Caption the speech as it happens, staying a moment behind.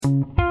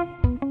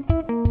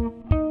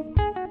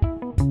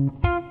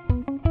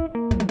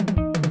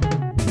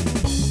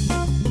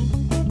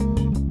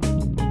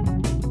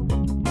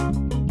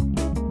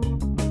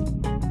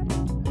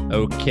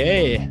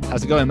Okay,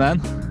 how's it going,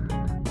 man?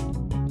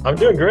 I'm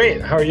doing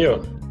great. How are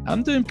you?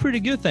 I'm doing pretty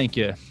good, thank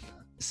you.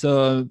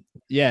 So,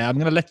 yeah, I'm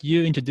gonna let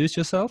you introduce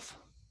yourself.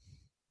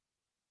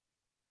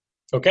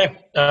 Okay.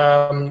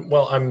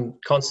 Well, I'm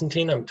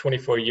Konstantin. I'm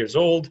 24 years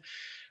old.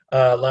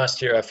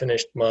 Last year, I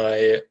finished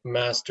my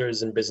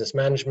master's in business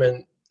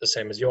management, the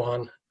same as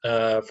Johan,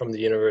 from the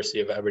University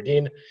of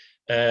Aberdeen.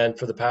 And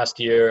for the past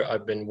year,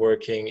 I've been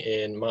working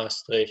in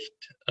Maastricht,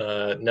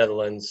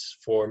 Netherlands,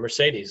 for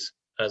Mercedes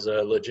as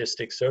a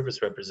logistics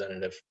service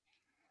representative.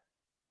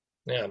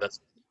 Yeah,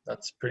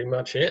 that's pretty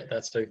much it.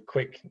 That's a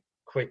quick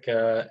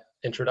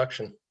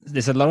introduction.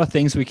 There's a lot of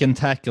things we can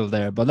tackle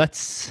there, but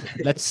let's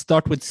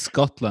start with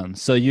Scotland.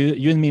 So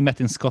you and me met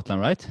in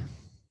Scotland, right?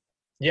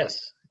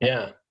 Yes.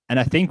 Yeah. And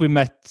I think we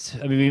met.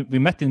 I mean, we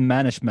met in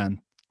management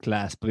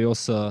class, but we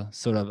also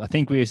I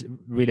think we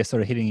really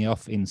started hitting it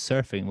off in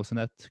surfing. Wasn't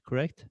that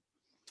correct?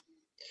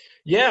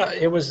 Yeah,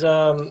 it was.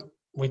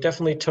 We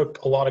definitely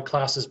took a lot of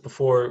classes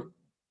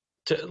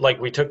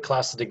we took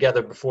classes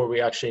together before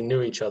we actually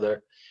knew each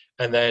other.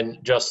 And then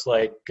just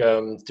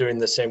doing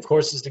the same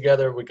courses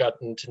together, we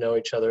gotten to know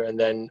each other. And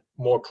then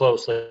more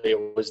closely,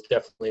 it was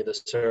definitely the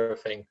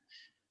surfing,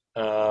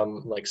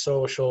 like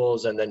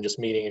socials, and then just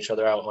meeting each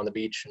other out on the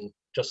beach and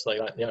just like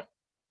that. Yeah.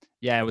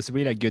 Yeah, it was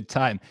really a good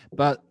time.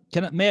 But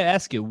may I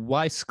ask you,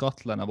 why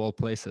Scotland of all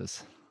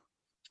places?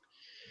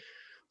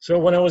 So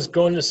when I was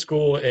going to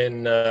school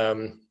in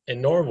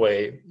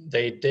Norway,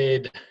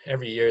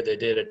 every year they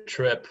did a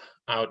trip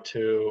out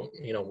to,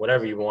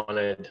 whatever you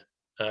wanted.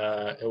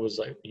 It was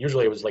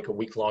usually it was like a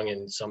week long,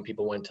 and some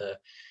people went to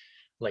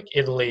like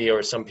Italy,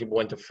 or some people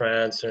went to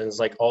France, and it's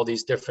like all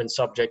these different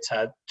subjects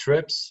had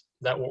trips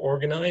that were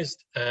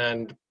organized.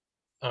 And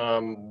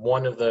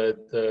one of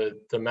the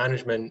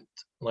management,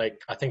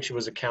 like I think she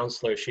was a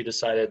counselor, she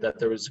decided that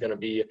there was going to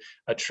be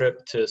a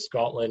trip to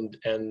Scotland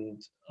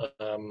and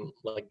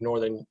like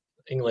northern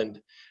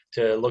England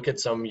to look at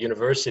some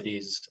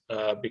universities,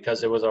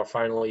 because it was our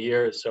final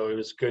year. So it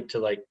was good to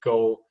like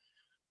go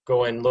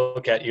and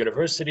look at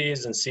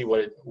universities and see what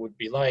it would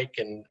be like,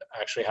 and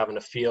actually having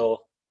a feel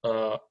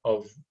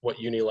of what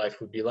uni life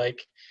would be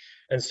like.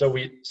 And so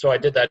I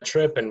did that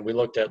trip, and we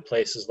looked at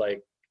places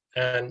like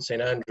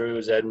St.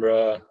 Andrews,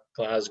 Edinburgh,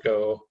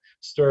 Glasgow,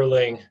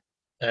 Stirling,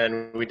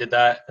 and we did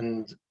that.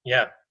 And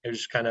yeah, it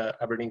was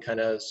Aberdeen kind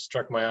of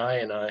struck my eye,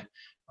 and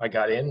I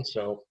got in.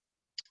 So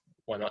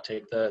why not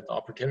take the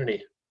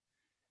opportunity?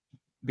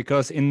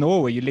 Because in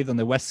Norway, you lived on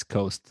the west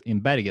coast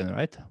in Bergen,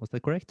 right? Was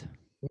that correct?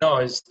 No,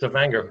 it's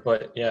Stavanger,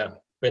 but yeah,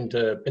 been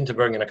to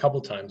Bergen a couple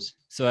times.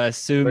 So I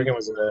assume Bergen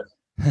was a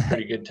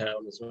pretty good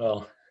town as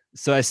well.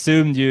 So I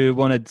assumed you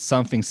wanted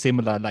something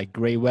similar, like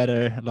gray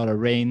weather, a lot of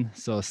rain.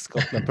 So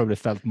Scotland probably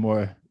felt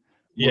more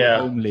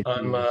homely.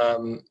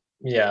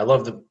 I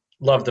love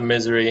the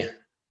misery.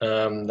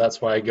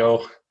 That's why I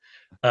go.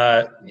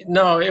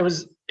 No, it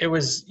was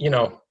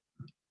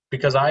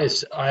because I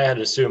had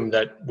assumed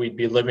that we'd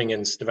be living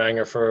in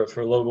Stavanger for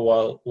a little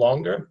while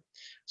longer.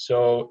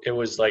 So it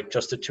was like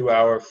just a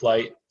 2-hour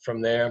flight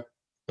from there,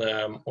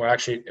 or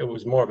actually it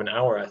was more of an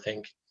hour, I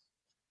think.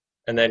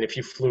 And then if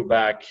you flew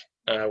back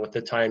with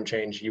the time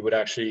change, you would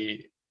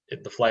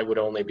the flight would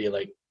only be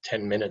like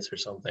 10 minutes or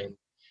something.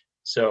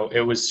 So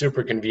it was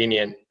super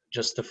convenient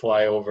just to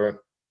fly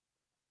over.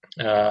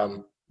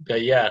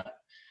 But yeah,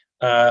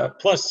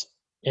 plus,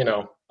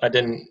 I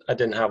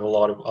didn't have a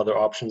lot of other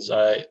options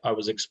I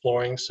was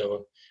exploring.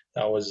 So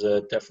that was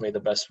definitely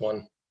the best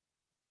one.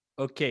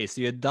 Okay,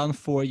 so you've done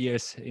 4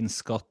 years in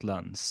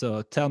Scotland.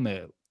 So tell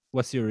me,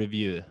 what's your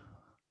review?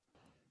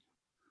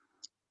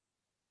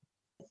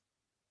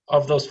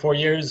 Of those 4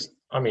 years,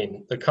 I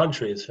mean, the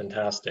country is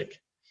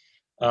fantastic.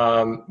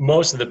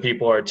 Most of the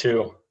people are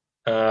too.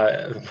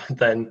 And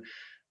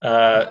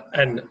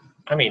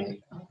I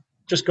mean,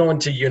 just going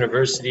to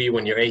university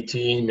when you're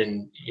 18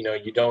 and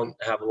you don't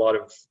have a lot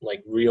of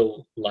like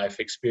real life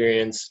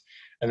experience,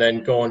 and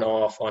then going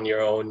off on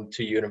your own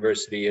to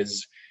university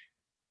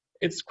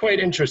it's quite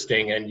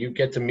interesting, and you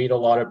get to meet a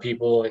lot of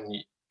people, and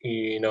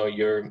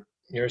you're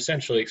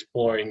essentially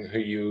exploring who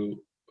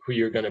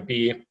you're going to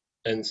be.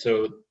 And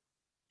so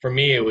for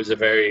me, it was a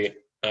very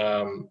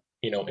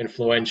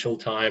influential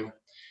time.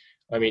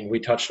 I mean, we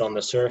touched on the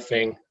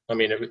surfing. I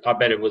mean, I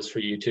bet it was for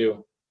you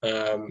too.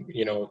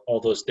 All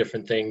those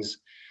different things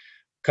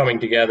coming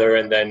together,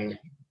 and then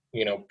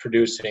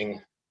producing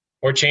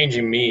or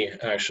changing me,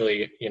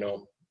 actually,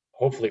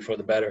 hopefully for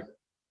the better.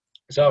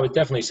 So I would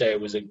definitely say it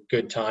was a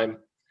good time.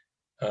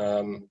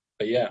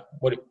 But yeah,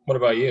 what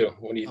about you?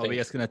 What do you think? Are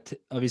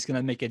we just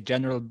gonna make a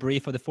general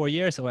brief of the 4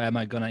 years, or am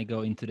I gonna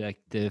go into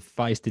the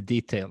feisty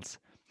details?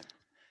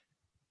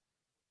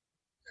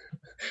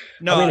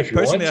 No, I mean, if you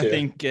personally, want to. I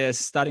think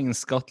studying in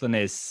Scotland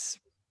is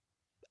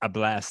a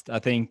blast. I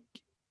think,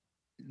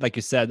 like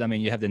you said, I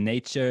mean, you have the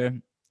nature.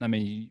 I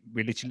mean,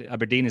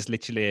 Aberdeen is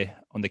literally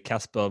on the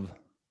cusp of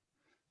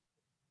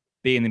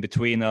being in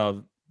between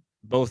of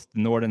both the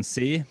Northern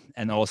Sea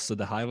and also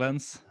the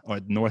Highlands, or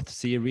North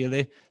Sea,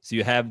 really. So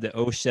you have the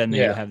ocean and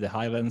you Yeah. have the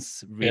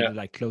Highlands really Yeah.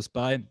 like close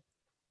by.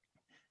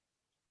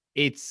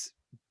 It's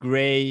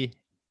gray,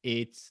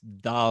 it's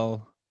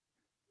dull,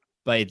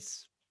 but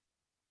it's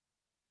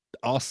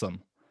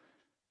awesome.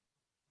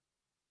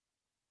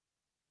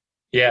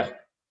 Yeah.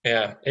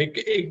 Yeah.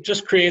 It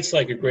just creates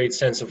like a great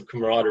sense of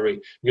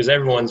camaraderie because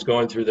everyone's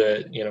going through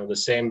the, the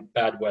same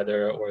bad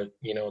weather or,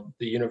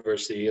 the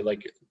university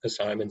like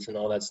assignments and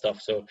all that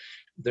stuff. So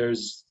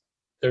there's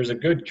there's a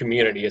good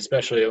community,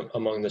 especially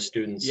among the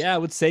students. Yeah, I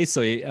would say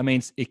so. I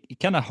mean, it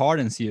kind of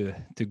hardens you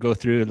to go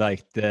through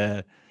like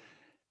the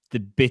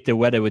bitter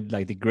weather with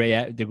like the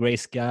gray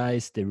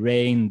skies, the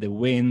rain, the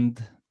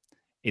wind.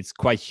 It's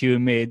quite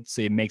humid,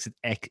 so it makes it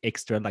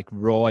extra like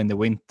raw in the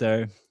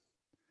winter.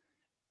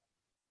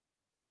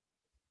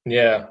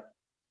 Yeah.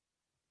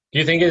 Do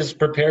you think it's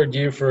prepared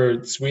you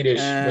for Swedish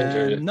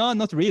winter? No,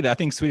 not really. I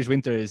think Swedish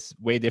winter is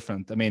way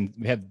different. I mean,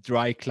 we have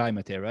dry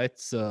climate here, right?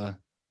 So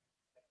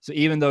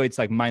even though it's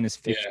like minus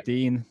Yeah.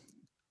 15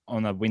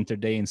 on a winter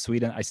day in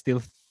Sweden, I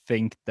still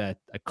think that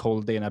a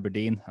cold day in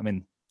Aberdeen, I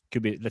mean,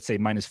 could be, let's say,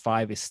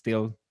 -5 is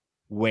still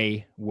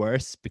way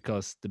worse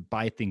because the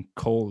biting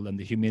cold and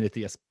the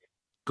humidity just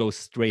goes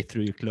straight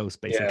through your clothes,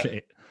 Yeah.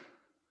 basically.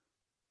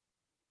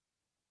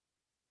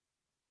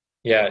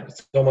 Yeah.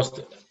 It's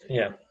almost,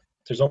 yeah.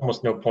 There's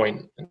almost no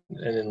point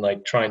in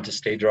like trying to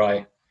stay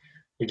dry.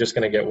 You're just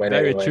gonna get wet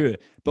Very anyway. true.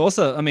 But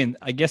also, I mean,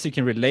 I guess you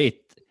can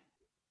relate.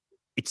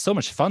 It's so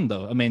much fun,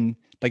 though. I mean,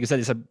 like I said,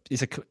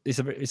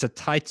 it's a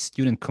tight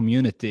student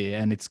community,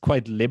 and it's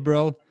quite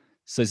liberal.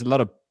 So it's a lot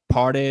of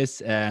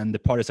parties, and the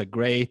parties are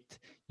great.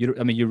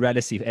 I mean, you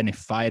rarely see any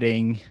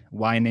fighting,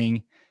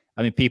 whining.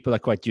 I mean, people are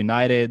quite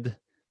united,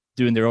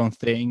 doing their own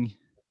thing.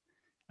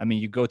 I mean,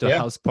 you go to a Yeah.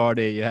 house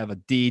party, you have a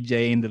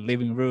DJ in the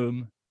living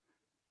room,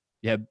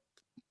 you have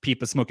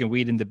people smoking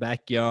weed in the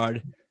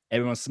backyard,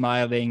 everyone's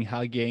smiling,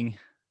 hugging.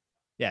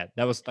 Yeah,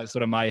 that was like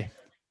sort of my.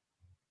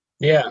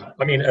 Yeah,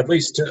 I mean, I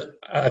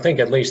think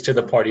at least to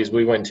the parties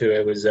we went to,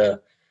 it was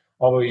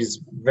always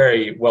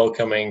very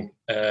welcoming,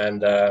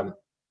 and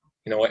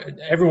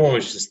everyone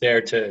was just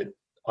there to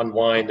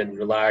unwind and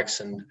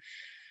relax. And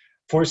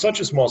for such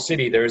a small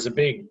city, there is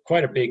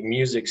quite a big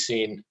music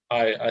scene.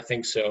 I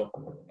think so.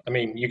 I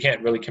mean, you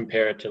can't really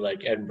compare it to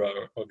like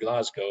Edinburgh or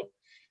Glasgow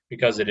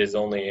because it is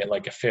only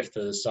like a fifth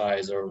of the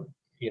size, or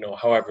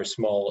however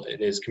small it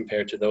is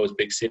compared to those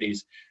big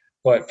cities.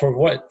 But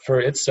for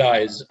its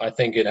size, I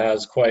think it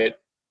has quite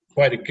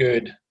a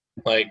good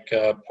like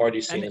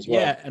party scene And as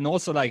yeah, well. and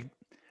also like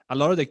a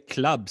lot of the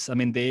clubs, I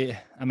mean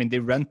they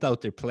rent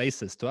out their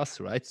places to us,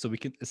 right? So we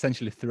can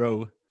essentially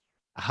throw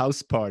a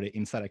house party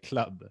inside a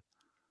club,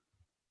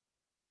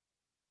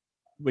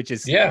 which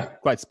is Yeah,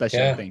 quite special,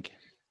 I yeah, think.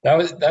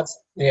 that's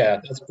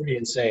pretty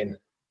insane.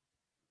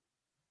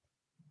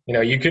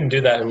 You couldn't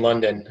do that in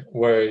London,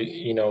 where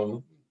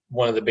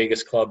one of the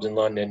biggest clubs in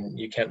London,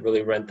 you can't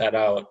really rent that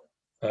out.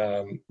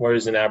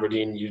 Whereas in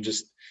Aberdeen, you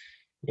just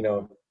you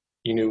know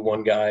you knew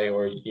one guy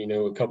or you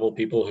knew a couple of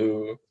people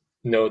who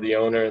know the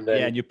owner, and Yeah,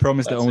 and then you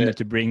promise the that's owner it.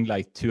 to bring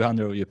like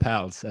 200 of your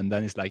pals, and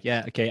then it's like,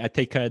 yeah, okay, I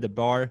take care of the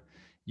bar,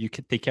 you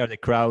can take care of the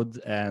crowd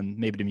and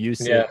maybe the Yeah,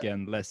 music,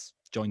 and let's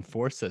join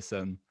forces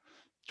and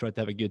try to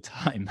have a good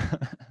time.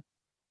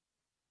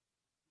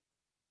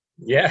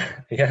 yeah,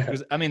 yeah,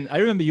 Because I mean, I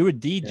remember you were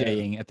yeah.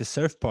 DJing at the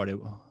surf party,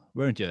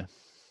 weren't you?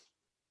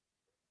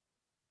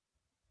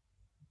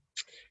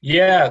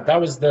 Yeah, that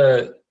was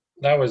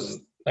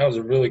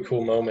a really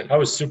cool moment. I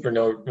was super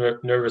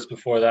nervous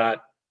before that.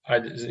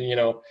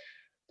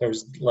 There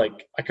was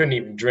like I couldn't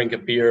even drink a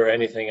beer or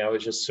anything. I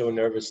was just so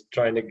nervous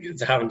trying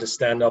to having to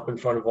stand up in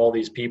front of all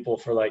these people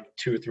for like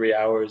 2 or 3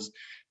 hours,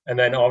 and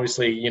then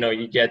obviously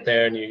you get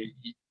there and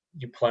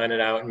you plan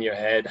it out in your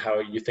head how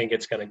you think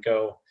it's going to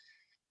go,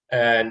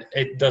 and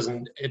it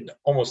doesn't. It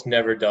almost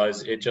never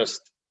does. It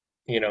just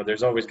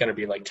there's always going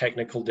to be like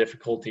technical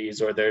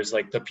difficulties, or there's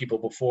like the people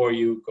before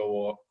you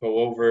go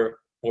over,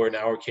 or in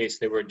our case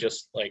they were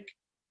just like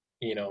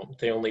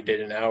they only did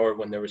an hour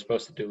when they were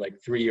supposed to do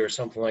like 3 or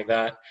something like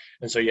that,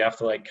 and so you have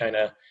to like kind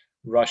of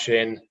rush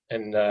in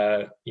and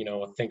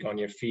think on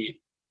your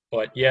feet.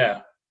 But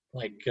yeah,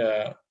 like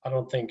I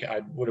don't think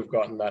I would have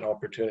gotten that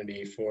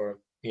opportunity for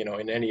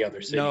in any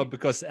other No, city.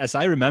 because as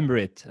I remember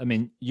it, I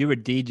mean, you were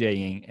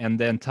DJing, and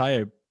the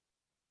entire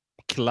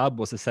club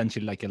was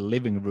essentially like a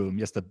living room,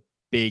 just a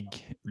big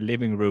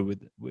living room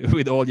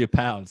with all your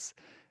pals.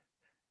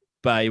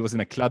 But it was in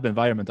a club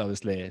environment,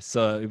 obviously.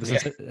 So it was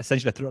Yeah,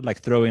 essentially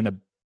like throwing a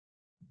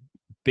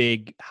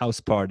big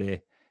house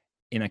party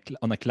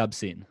on a club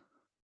scene.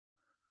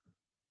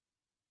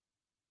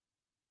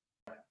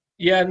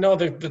 yeah, no,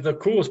 the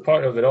coolest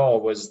part of it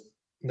all was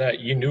that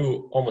you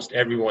knew almost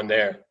everyone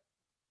there.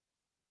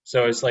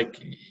 So it's like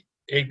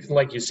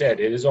you said,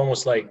 it is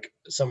almost like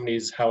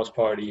somebody's house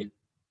party,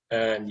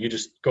 and you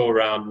just go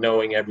around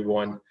knowing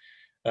everyone.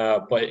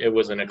 But it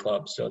was in a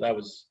club, so that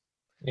was,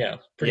 yeah,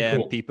 pretty Yeah,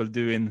 and cool. people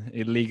doing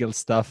illegal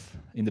stuff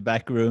in the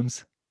back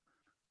rooms.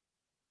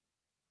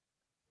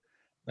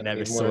 I don't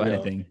Never even want saw to know.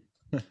 anything.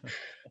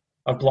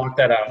 I blocked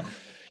that out.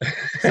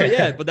 So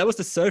yeah, but that was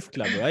the surf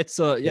club, right?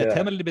 So yeah, tell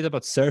Yeah. me a little bit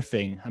about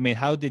surfing. I mean,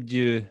 how did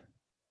you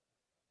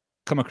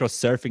come across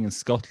surfing in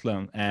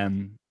Scotland,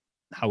 and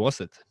how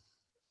was it?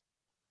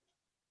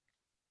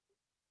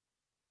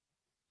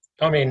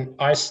 I mean,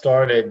 I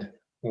started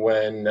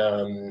when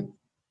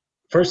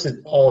first it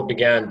all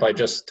began by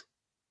just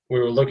we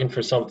were looking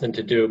for something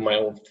to do, my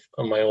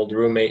old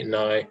roommate and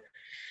I,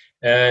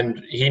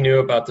 and he knew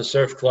about the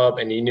surf club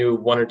and he knew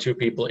one or two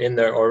people in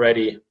there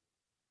already.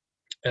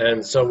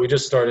 And so we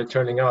just started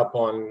turning up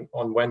on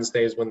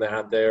Wednesdays when they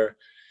had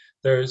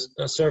there's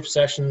surf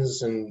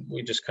sessions, and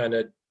we just kind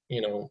of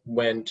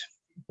went.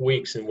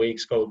 Weeks and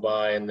weeks go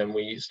by, and then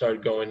we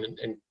started going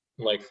and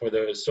like for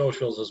the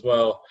socials as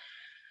well.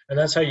 And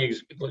that's how you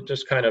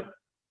just kind of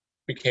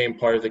became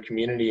part of the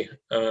community.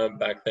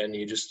 Back then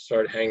you just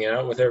started hanging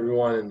out with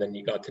everyone, and then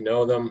you got to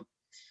know them.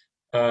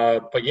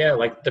 But yeah,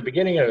 like the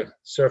beginning of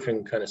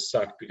surfing kind of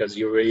sucked because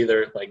you were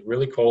either like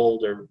really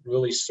cold or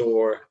really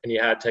sore, and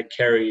you had to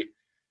carry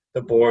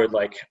the board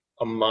like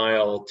a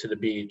mile to the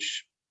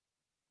beach.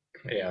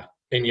 Yeah,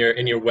 in your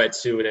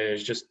wetsuit, and it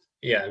was just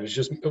yeah, it was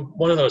just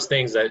one of those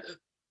things that,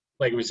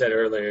 like we said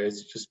earlier,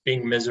 is just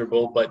being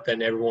miserable. But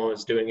then everyone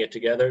was doing it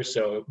together,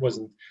 so it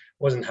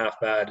wasn't half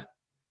bad.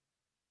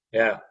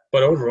 Yeah,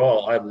 but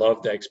overall, I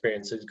loved that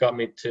experience. It got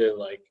me to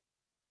like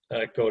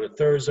go to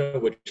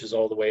Thurso, which is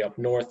all the way up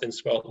north in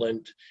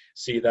Scotland,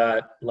 see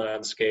that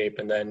landscape,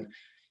 and then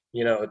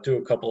do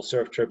a couple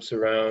surf trips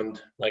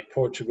around like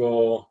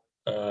Portugal,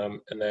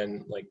 and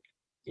then like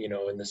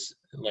in this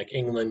like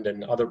England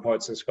and other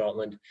parts in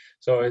Scotland.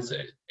 So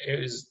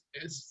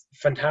it's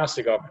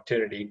fantastic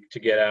opportunity to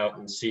get out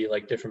and see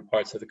like different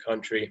parts of the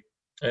country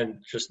and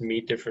just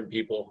meet different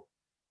people.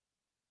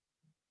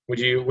 Would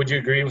you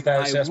agree with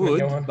that I assessment, would,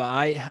 Johan?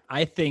 but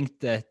I think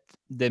that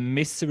the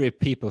misery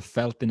people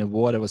felt in the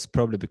water was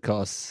probably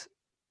because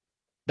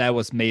that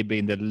was maybe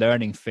in the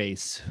learning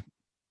phase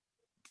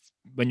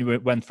when you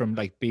went from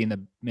like being a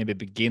maybe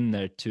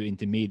beginner to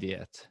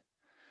intermediate.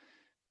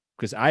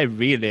 Because I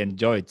really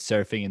enjoyed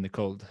surfing in the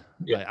cold.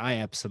 Yeah. Like I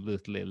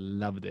absolutely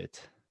loved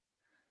it.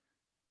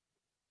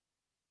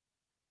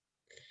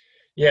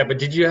 Yeah, but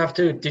did you have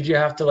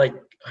to like,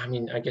 I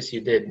mean, I guess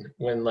you did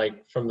when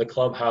like from the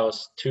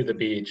clubhouse to the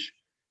beach.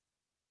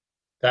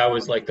 That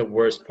was like the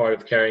worst part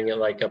of carrying it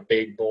like a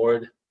big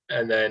board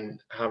and then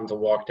having to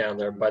walk down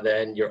there. By the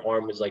end, your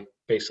arm was like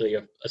basically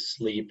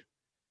asleep,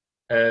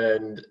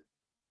 and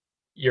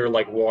you're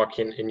like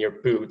walking in your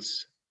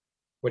boots,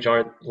 which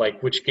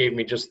gave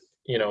me just,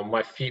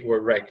 my feet were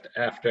wrecked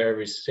after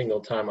every single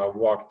time I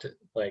walked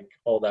like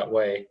all that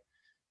way.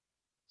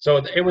 So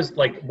it was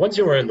like once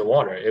you were in the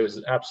water, it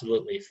was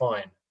absolutely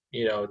fine.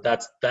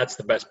 That's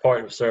the best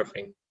part of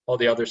surfing. All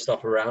the other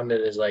stuff around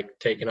it is like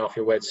taking off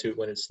your wetsuit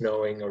when it's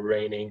snowing or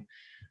raining.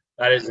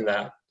 That isn't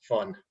that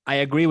fun. I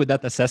agree with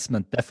that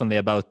assessment, definitely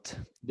about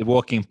the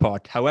walking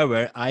part.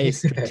 However, I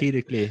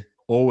strategically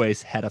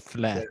always had a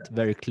flat Yeah,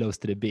 very close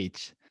to the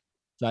beach.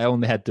 So I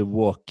only had to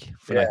walk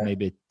for like yeah,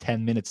 maybe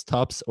 10 minutes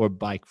tops or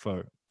bike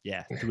for,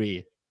 yeah,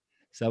 3.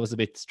 So I was a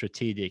bit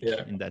strategic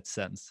yeah, in that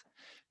sense.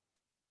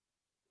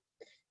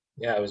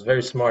 yeah. It was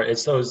very smart.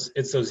 It's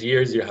those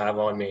years you have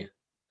on me.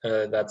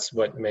 That's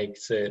what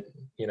makes it.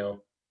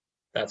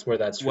 That's where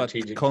that What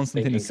strategic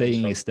Konstantin is thinking comes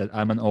saying from. is that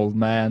I'm an old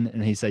man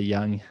and he's a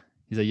young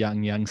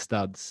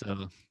stud.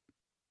 So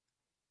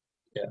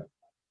Yeah,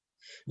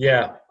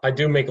 yeah. I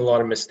do make a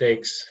lot of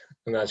mistakes,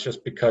 and that's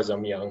just because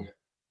I'm young,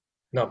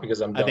 not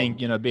because I'm I think,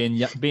 dumb.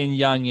 being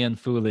young and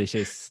foolish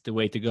is the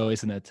way to go,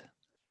 isn't it?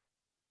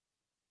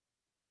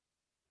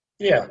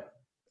 Yeah, yeah,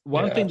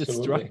 One thing that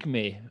absolutely. struck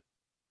me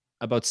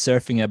about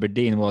surfing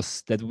Aberdeen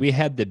was that we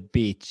had the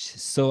beach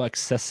so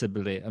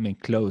accessibly, I mean,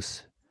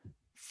 close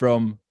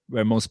from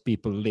where most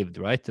people lived,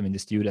 right? I mean, the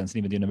students,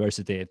 even the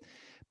university.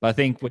 But I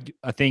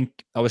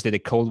think obviously the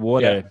cold Yeah,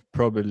 water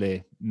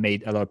probably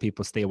made a lot of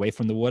people stay away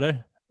from the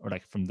water or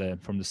like from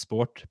the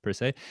sport per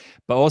se,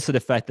 but also the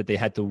fact that they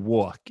had to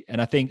walk.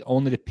 And I think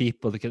only the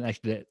people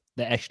that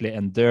actually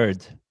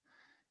endured,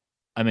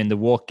 I mean, the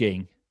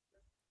walking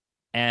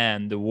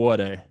and the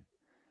water,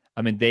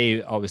 I mean,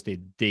 they obviously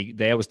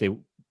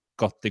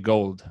got the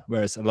gold,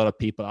 whereas a lot of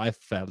people I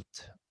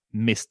felt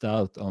missed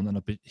out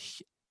on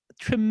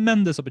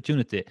tremendous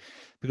opportunity.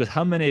 Because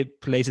how many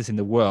places in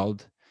the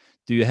world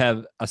do you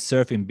have a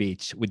surfing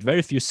beach with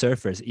very few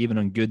surfers, even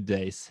on good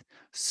days,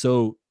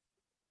 so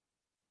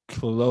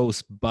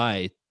close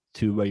by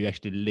to where you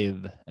actually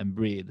live and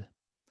breathe?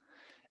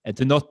 And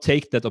to not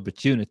take that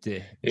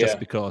opportunity just yeah.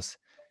 because,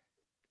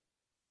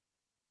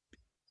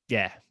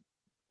 yeah,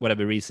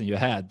 whatever reason you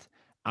had,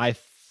 I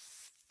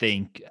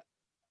think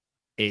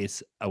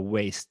is a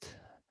waste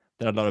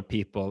that a lot of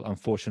people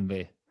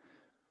unfortunately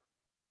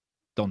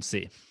don't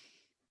see.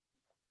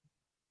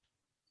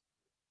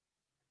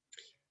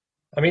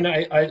 I mean,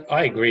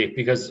 I agree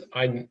because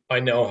I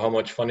know how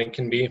much fun it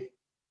can be,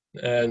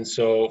 and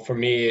so for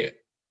me,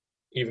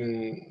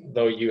 even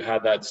though you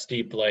had that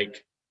steep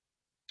like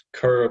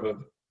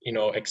curve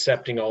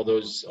accepting all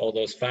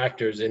those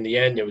factors, in the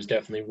end, it was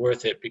definitely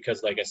worth it,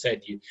 because like I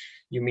said,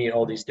 you meet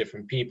all these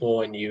different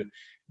people, and you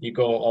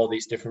go all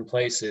these different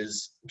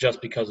places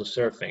just because of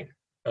surfing.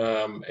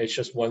 It's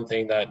just one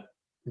thing that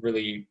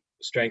really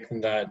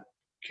strengthened that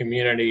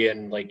community,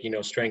 and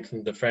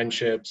strengthened the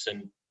friendships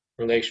and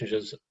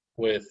relationships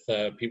with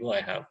people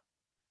I have.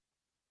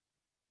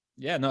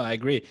 Yeah, no, I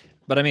agree.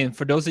 But I mean,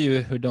 for those of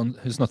you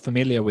who's not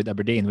familiar with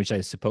Aberdeen, which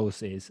I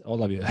suppose is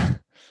all of you,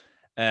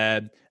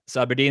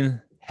 so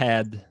Aberdeen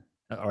had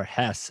or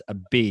has a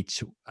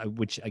beach,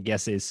 which I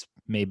guess is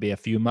maybe a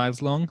few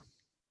miles long.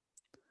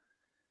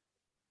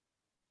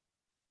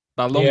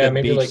 But along Yeah, that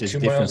maybe beach, like there's 2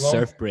 miles different long.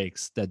 surf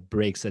breaks that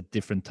breaks at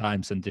different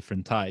times and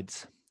different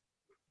tides.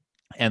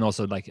 And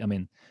also,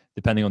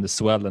 depending on the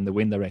swell and the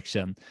wind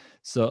direction.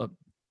 So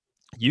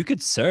you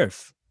could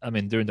surf,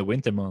 during the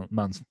winter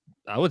months,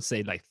 I would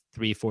say like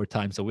 3-4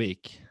 times a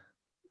week.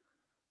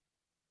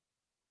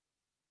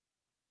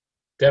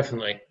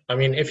 Definitely. I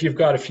mean, if you've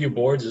got a few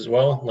boards as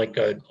well, like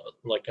a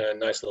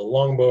nice little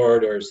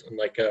longboard, or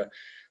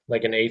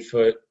like an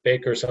 8-foot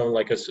pick, or something,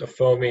 like a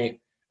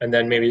foamy, and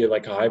then maybe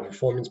like a high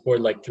performance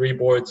board, like 3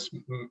 boards,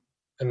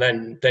 and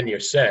then you're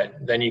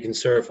set. Then you can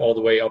surf all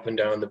the way up and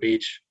down the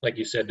beach, like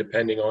you said,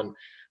 depending on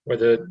where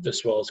the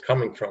swell is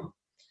coming from.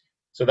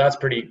 So that's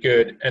pretty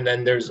good. And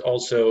then there's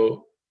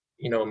also,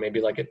 maybe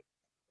like a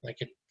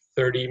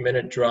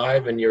 30-minute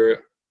drive, and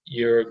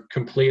you're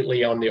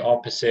completely on the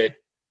opposite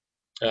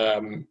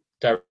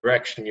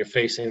direction. You're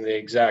facing the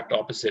exact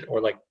opposite,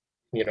 or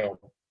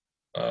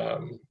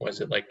was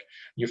it like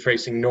you're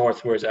facing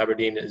north, whereas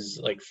Aberdeen is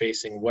like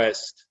facing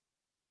west,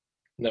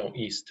 no,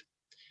 east.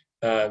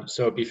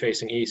 So it'd be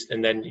facing east,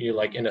 and then you're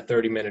like in a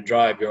 30-minute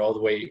drive, you're all the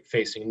way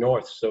facing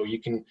north. So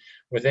you can,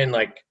 within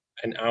like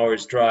an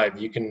hour's drive,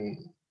 you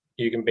can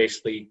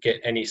basically get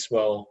any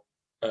swell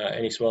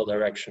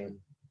direction,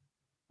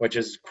 which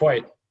is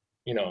quite,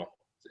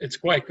 it's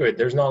quite good.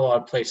 There's not a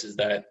lot of places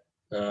that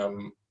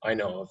I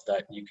know of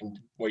that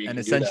where you And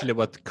can do that. essentially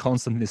what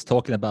Konstantin is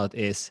talking about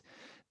is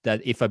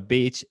that if a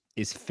beach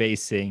is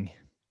facing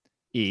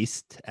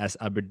east as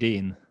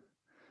Aberdeen,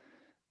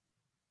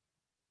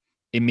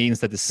 it means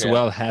that the Yeah.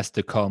 swell has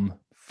to come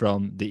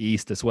from the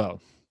east as well,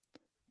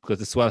 because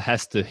the swell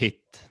has to hit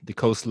the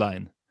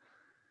coastline.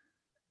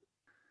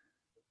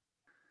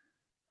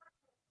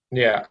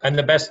 Yeah, and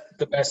the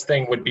best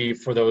thing would be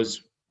for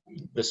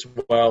the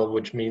swell,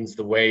 which means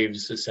the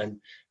waves,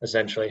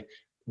 essentially,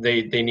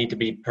 they need to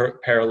be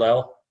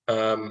parallel.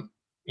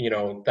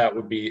 That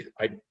would be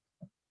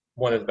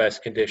one of the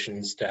best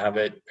conditions, to have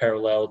it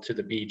parallel to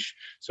the beach.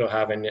 So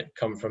having it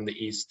come from the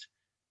east,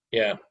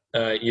 yeah,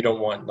 you don't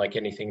want like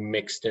anything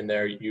mixed in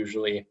there.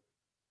 Usually,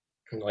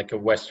 like a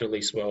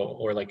westerly swell,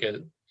 or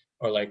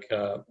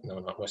no,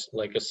 not west,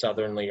 like a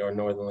southerly or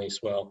northerly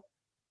swell.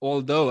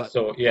 Although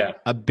So yeah,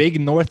 a big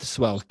north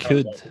swell sounds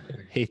could like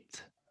it.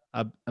 hit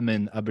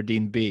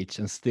Aberdeen Beach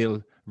and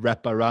still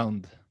wrap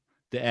around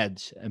the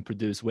edge and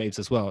produce waves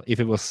as well, if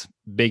it was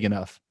big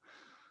enough.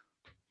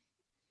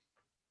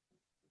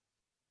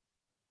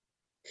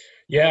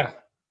 Yeah,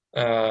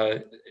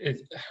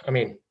 it. I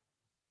mean,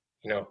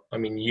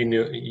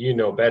 you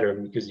know better,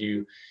 because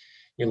you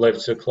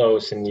lived so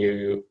close, and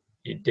you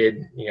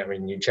did. I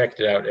mean, you checked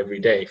it out every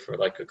day for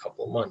like a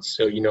couple of months,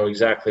 so you know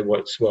exactly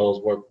what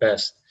swells work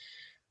best.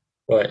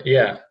 But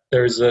yeah,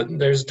 there's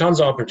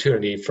tons of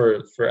opportunity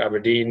for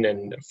Aberdeen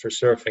and for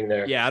surfing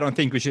there. Yeah, I don't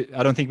think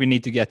we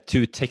need to get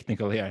too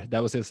technical here.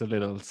 That was just a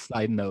little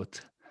side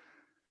note.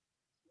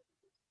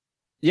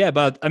 Yeah,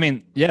 but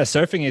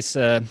surfing is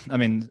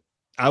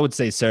I would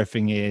say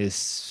surfing is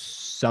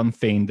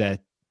something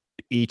that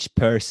each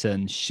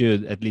person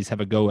should at least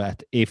have a go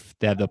at if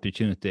they have the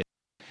opportunity.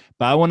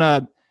 But I want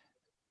to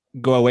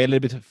go away a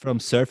little bit from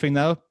surfing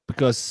now,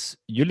 because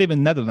you live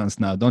in Netherlands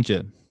now, don't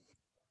you?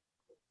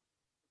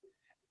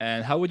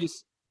 And how would you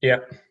Yeah,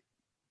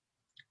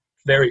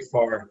 very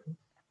far,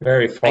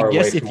 very I far away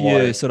guess if from you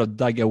water. sort of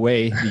dug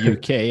away the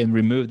UK and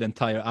removed the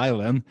entire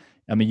island,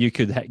 you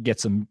could get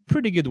some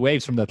pretty good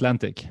waves from the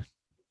Atlantic.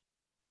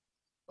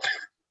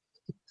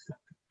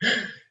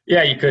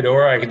 Yeah, you could,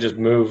 or I could just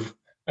move.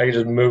 I could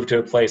just move to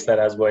a place that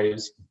has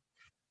waves.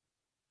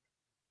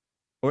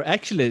 Or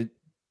actually,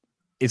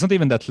 it's not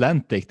even the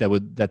Atlantic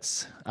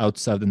that's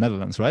outside the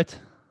Netherlands, right?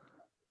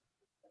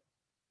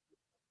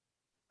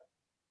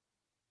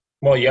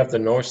 Well, you have the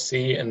North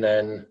Sea, and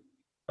then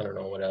I don't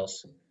know what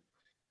else.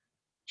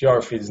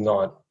 Geography is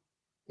not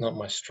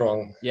my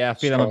Yeah, I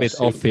feel I'm a strong bit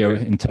suit off here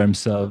here. in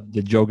terms of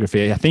the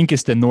geography. I think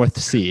it's the North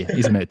Sea,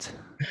 isn't it?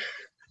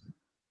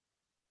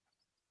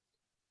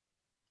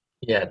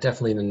 Yeah,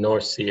 definitely the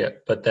North Sea.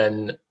 But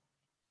then,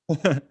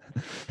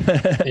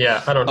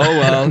 yeah, I don't, Oh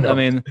I don't well,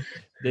 know.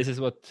 this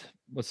is what's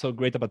so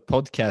great about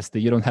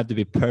podcasting. You don't have to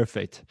be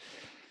perfect.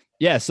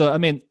 Yeah, so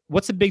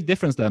what's the big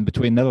difference then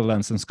between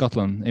Netherlands and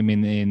Scotland?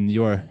 In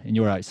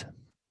your eyes.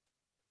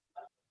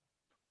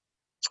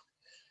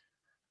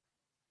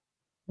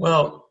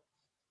 Well,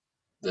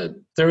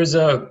 there is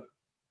a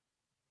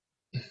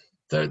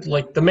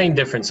the main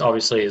difference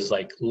obviously is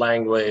like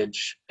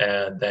language,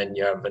 and then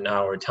you have an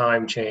hour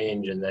time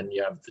change, and then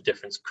you have the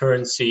difference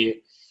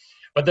currency.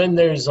 But then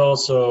there's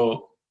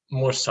also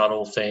more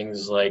subtle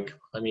things like,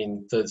 I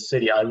mean, the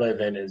city I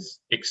live in is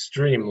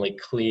extremely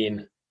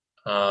clean.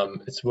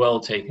 It's well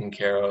taken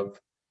care of.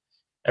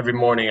 Every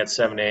morning at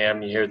 7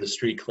 a.m. you hear the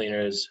street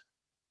cleaners,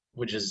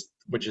 which is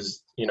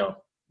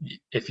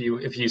if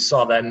you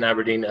saw that in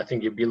Aberdeen, I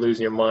think you'd be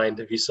losing your mind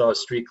if you saw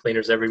street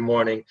cleaners every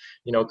morning,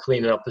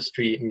 cleaning up the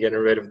street and getting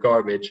rid of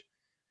garbage.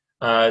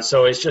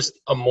 So it's just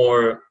a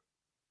more,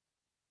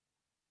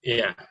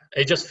 yeah,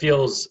 it just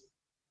feels,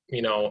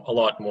 a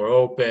lot more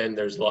open.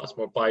 There's lots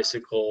more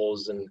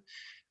bicycles,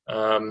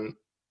 um,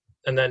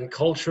 and then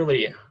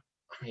culturally,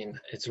 I mean,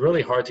 it's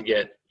really hard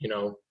to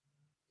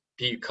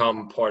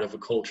become part of a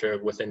culture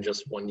within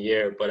just 1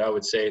 year. But I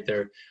would say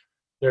they're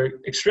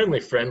extremely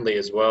friendly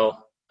as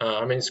well.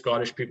 I mean,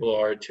 Scottish people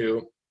are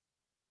too.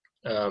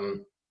 Yeah,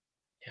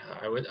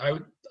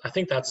 I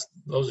think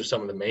those are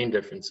some of the main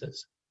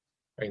differences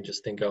I can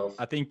just think of.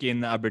 I think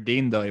in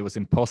Aberdeen, though, it was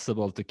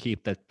impossible to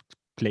keep that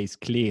place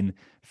clean.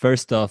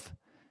 First off,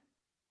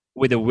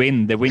 with the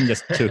wind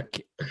just took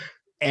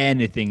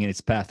anything in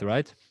its path,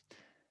 right?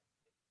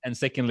 And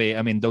secondly,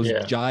 I mean, those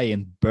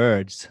giant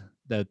birds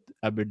that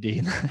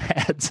Aberdeen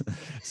had.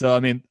 So I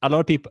mean, a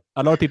lot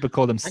of people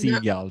call them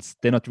seagulls.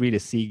 They're not really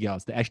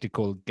seagulls. They're actually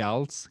called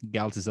gulls.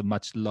 Gulls is a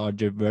much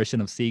larger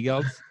version of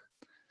seagulls.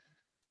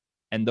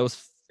 And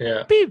those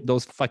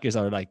fuckers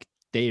are like,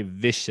 they're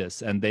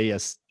vicious, and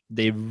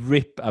they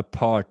rip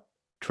apart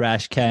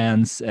trash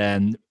cans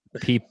and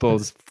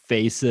people's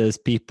faces,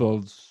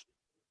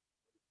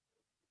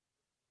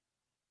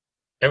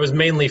 It was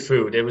mainly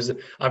food.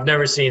 I've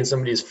never seen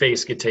somebody's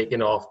face get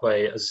taken off by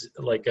a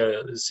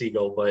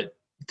seagull, but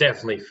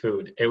definitely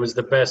food. It was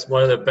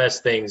one of the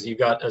best things. You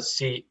got a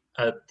seat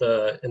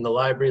in the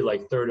library,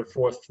 like third or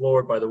fourth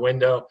floor by the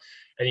window,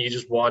 and you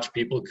just watch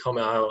people come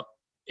out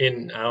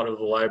of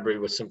the library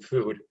with some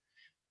food,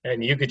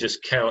 and you could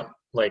just count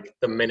like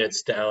the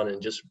minutes down,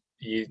 and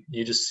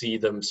you just see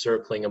them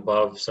circling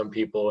above some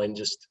people and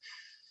just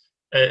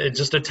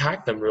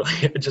attack them,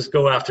 really. Just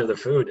go after the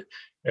food.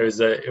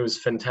 It was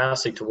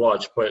fantastic to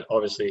watch, but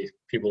obviously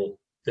people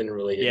didn't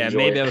really enjoy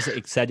maybe it. I was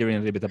exaggerating a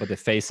little bit about the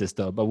faces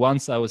though. But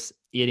once I was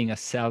eating a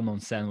salmon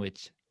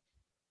sandwich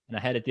and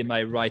I had it in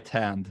my right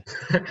hand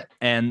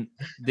and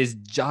this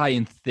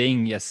giant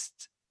thing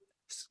just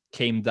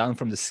came down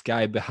from the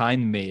sky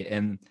behind me,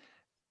 and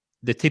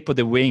the tip of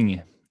the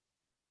wing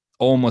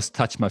almost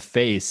touched my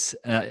face.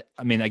 I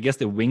mean, I guess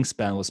the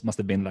wingspan must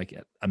have been like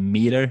a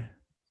meter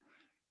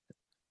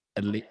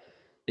at least.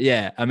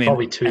 Yeah, I mean,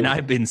 probably two. And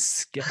I've been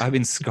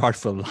scarred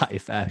for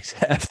life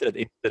after that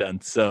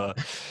incident. So,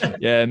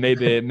 yeah,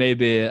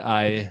 maybe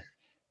I'm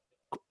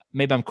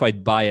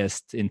quite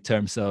biased in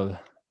terms of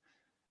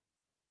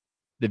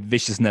the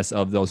viciousness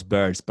of those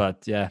birds,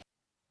 but yeah.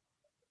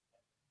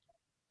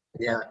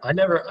 Yeah, I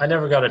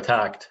never got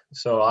attacked,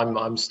 so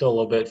I'm still a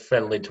little bit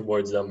friendly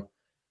towards them.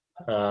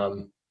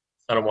 I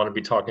don't want to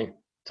be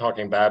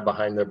talking bad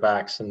behind their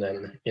backs, and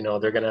then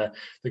they're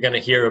gonna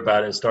hear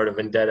about it and start a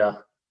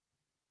vendetta.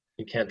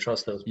 You can't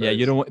trust those birds. Yeah,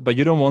 you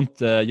don't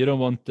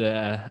want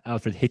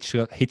Alfred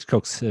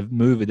Hitchcock's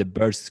movie The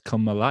Birds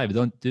Come Alive,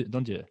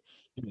 don't you?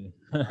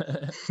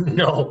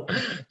 No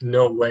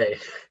way.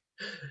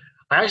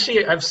 I've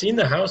seen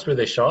the house where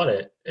they shot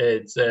it.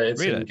 It's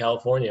really? In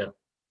California.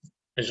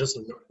 It just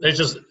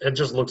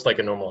looks like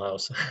a normal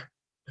house.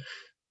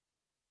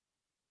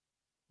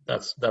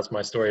 That's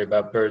my story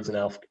about birds and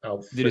Alfred.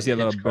 Did you see a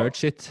lot of bird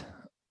shit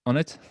on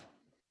it?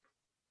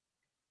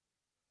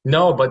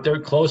 No, but they're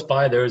close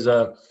by. There's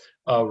a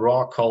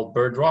rock called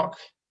Bird Rock,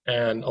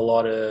 and a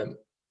lot of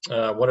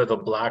what are the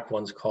black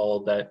ones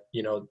called that,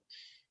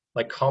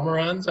 like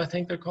cormorants, I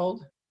think they're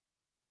called.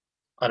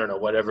 I don't know,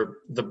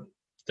 whatever.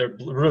 They're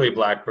really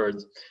black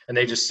birds, and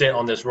they just sit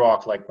on this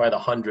rock like by the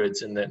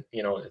hundreds, and then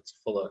it's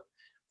full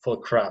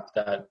of crap,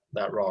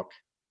 that rock.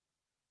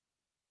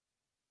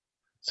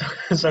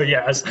 So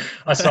yes,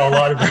 I saw a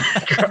lot of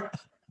crap.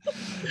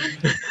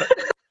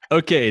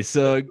 Okay,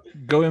 so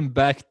going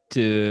back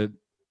to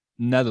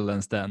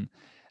Netherlands then.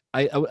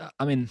 I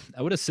mean,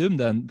 I would assume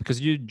then, because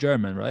you're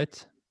German,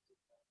 right?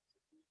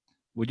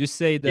 Would you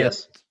say that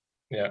yes.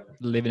 Yeah,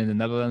 living in the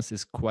Netherlands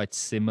is quite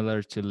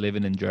similar to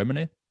living in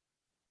Germany?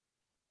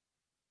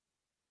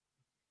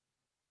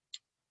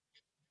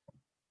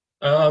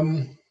 I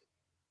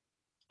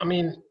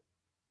mean,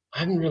 I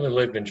haven't really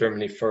lived in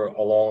Germany for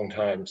a long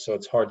time, so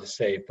it's hard to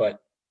say,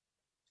 but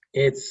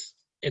it's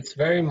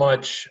very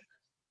much,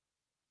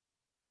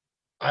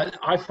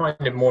 I find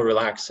it more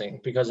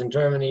relaxing, because in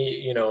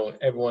Germany,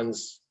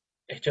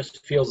 it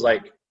just feels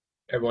like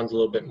everyone's a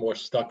little bit more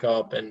stuck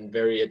up and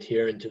very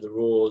adherent to the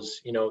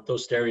rules.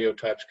 Those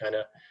stereotypes kind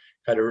of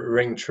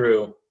ring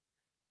true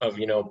of,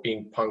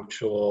 being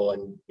punctual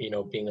and,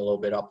 being a little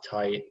bit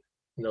uptight,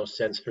 no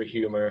sense for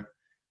humor.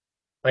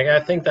 Like,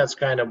 I think that's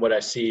kind of what I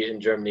see in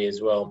Germany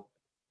as well.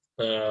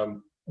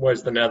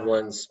 Whereas the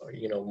Netherlands,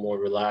 more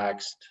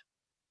relaxed.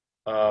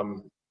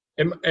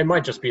 It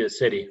might just be the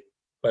city,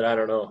 but I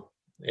don't know.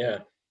 Yeah.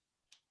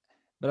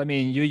 But I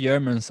mean, you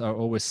Germans are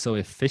always so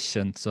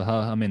efficient. So how?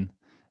 I mean,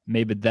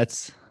 maybe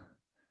that's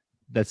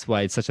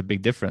why it's such a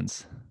big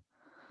difference.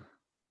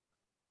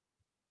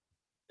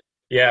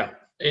 Yeah.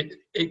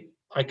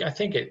 I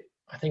think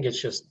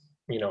it's just,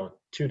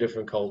 two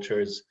different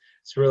cultures.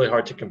 It's really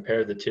hard to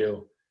compare the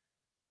two.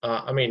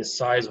 I mean,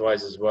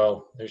 size-wise as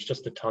well. There's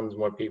just a tons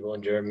more people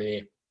in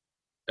Germany.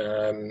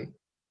 Um,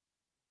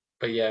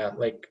 but yeah,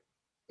 like,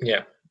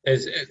 yeah,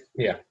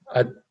 yeah.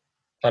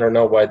 I don't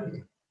know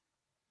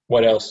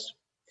what else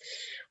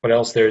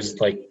there's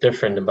like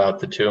different about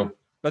the two.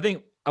 But I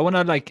think I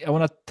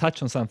wanna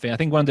touch on something. I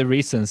think one of the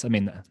reasons, I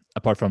mean,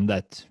 apart from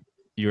that,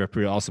 you're a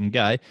pretty awesome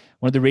guy.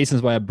 One of the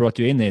reasons why I brought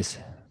you in is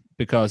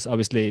because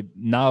obviously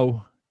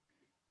now,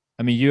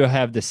 I mean, you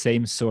have the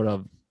same sort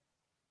of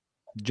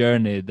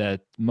journey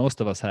that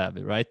most of us have,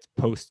 right?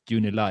 Post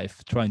uni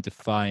life, trying to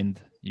find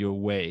your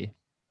way,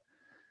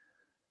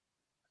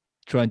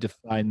 trying to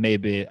find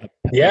maybe a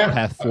Yeah,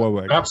 path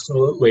forward.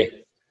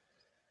 absolutely.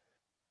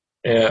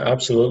 Yeah,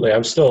 absolutely.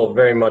 I'm still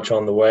very much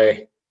on the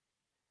way.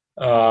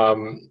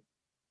 Um,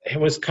 it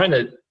was kind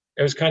of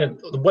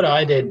what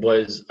I did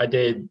was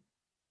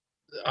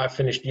I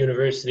finished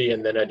university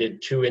and then I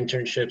did 2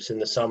 internships in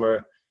the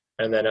summer,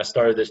 and then I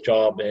started this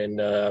job in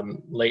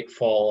late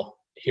fall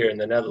here in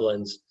the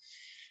Netherlands.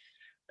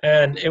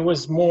 And it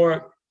was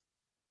more,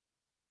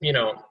 you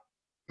know,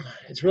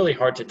 it's really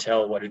hard to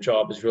tell what a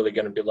job is really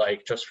going to be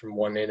like just from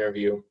one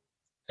interview.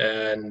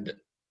 And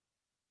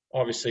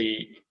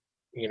obviously,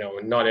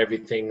 not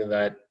everything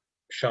that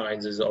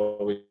shines is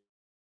always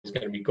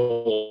going to be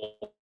gold.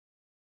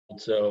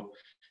 So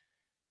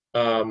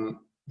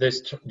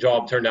this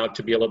job turned out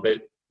to be a little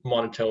bit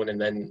monotone, and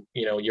then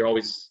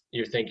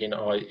you're thinking,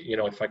 oh,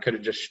 if I could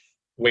have just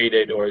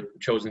waited or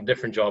chosen a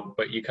different job,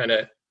 but you kind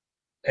of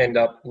end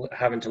up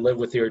having to live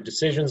with your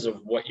decisions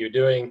of what you're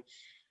doing,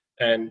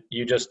 and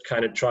you just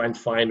kind of try and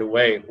find a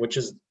way,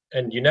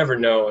 and you never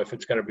know if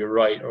it's going to be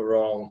right or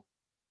wrong.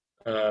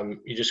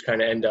 You just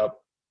kind of end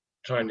up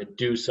trying to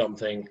do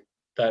something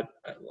that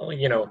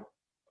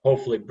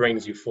hopefully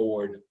brings you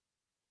forward.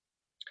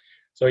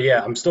 So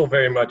yeah, I'm still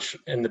very much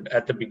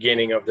at the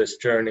beginning of this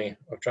journey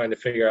of trying to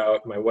figure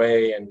out my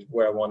way and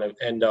where I want to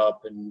end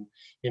up, and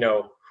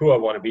who I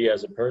want to be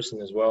as a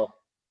person as well.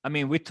 I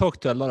mean, we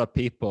talked to a lot of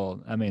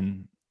people, I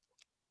mean,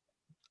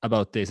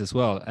 about this as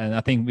well. And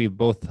I think we've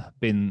both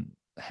been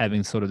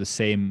having sort of the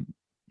same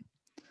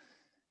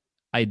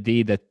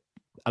idea that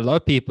a lot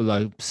of people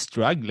are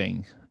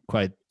struggling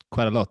quite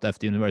a lot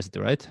after university,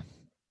 right?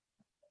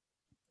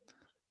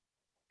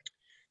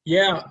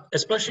 Yeah,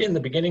 especially in the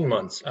beginning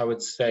months, I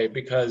would say,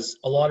 because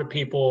a lot of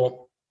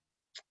people,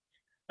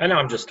 I know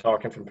I'm just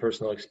talking from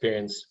personal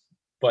experience,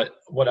 but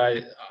what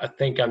I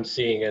think I'm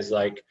seeing is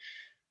like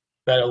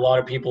that a lot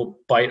of people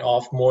bite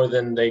off more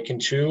than they can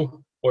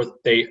chew, or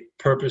they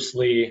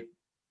purposely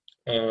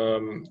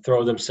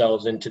throw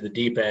themselves into the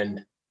deep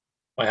end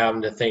by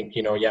having to think,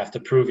 you have to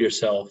prove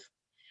yourself,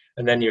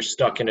 and then you're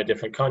stuck in a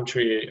different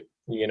country,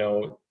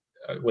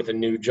 with a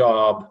new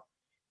job,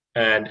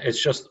 and it's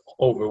just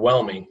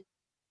overwhelming.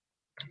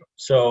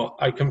 So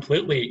I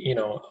completely,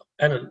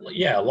 and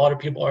yeah, a lot of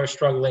people are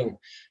struggling,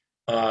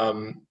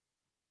 um,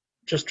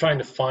 just trying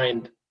to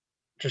find,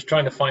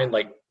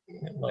 like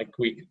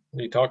we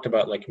talked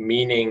about, like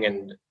meaning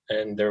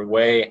and their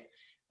way,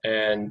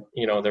 and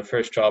their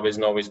first job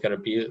isn't always going to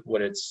be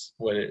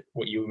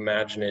what you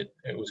imagine it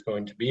was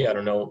going to be. I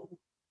don't know.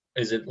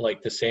 Is it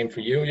like the same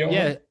for you, Yeah,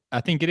 Johan?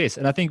 I think it is.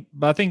 And I think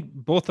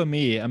both of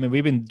me, I mean,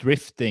 we've been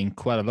drifting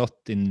quite a lot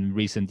in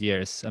recent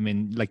years. I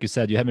mean, like you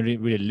said, you haven't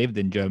really lived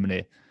in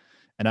Germany.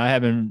 And I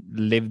haven't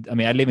lived, I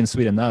mean, I live in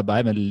Sweden now, but I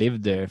haven't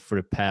lived there for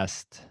the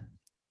past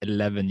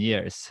 11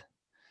 years.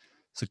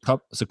 So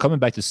coming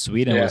back to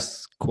Sweden Yeah,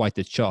 was quite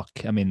a shock.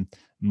 I mean,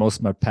 most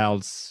of my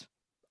pals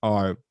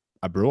are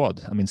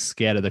abroad. I mean,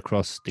 scattered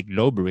across the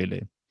globe,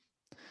 really.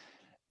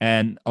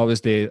 And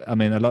obviously, I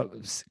mean, a lot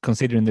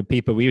considering the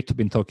people we've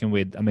been talking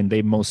with. I mean,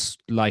 they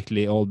most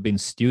likely all been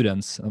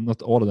students.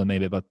 Not all of them,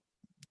 maybe, but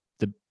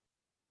the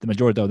the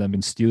majority of them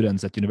been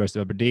students at University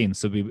of Aberdeen.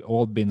 So we've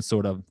all been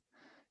sort of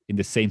in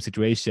the same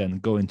situation,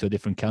 going to a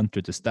different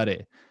country to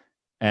study,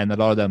 and a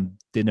lot of them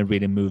didn't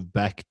really move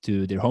back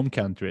to their home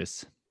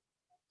countries.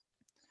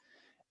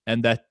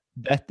 And that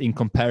in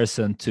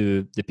comparison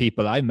to the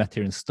people I met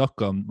here in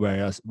Stockholm,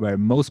 where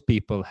most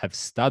people have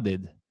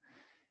studied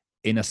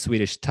in a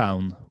Swedish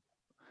town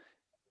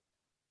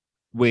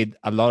with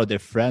a lot of their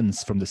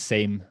friends from the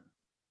same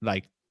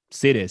like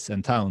cities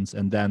and towns,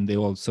 and then they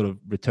all sort of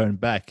return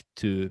back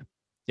to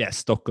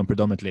Stockholm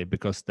predominantly,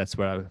 because that's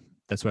where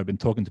I've been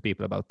talking to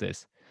people about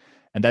this.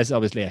 And that's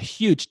obviously a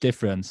huge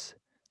difference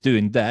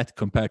doing that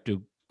compared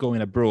to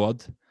going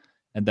abroad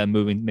and then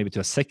moving maybe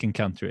to a second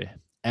country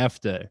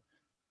after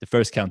the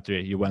first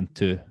country you went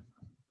to,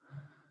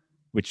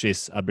 which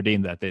is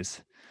Aberdeen, that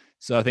is.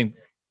 So I think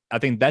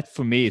that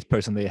for me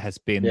personally has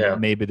been yeah,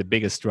 maybe the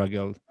biggest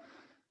struggle,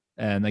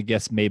 and I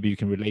guess maybe you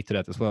can relate to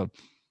that as well.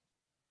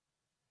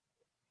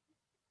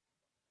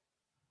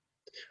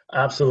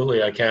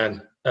 absolutely, I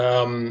can.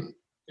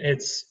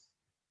 It's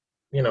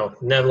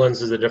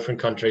Netherlands is a different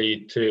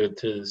country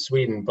to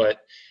Sweden, but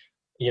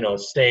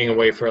staying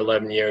away for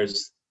 11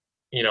 years,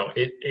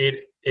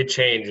 it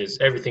changes.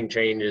 Everything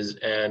changes.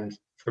 And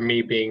for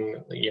me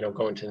being,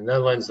 going to the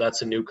Netherlands,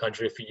 that's a new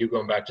country. For you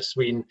going back to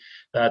Sweden,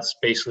 that's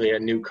basically a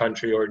new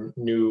country or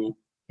new,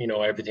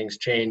 everything's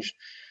changed.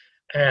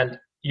 And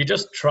you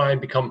just try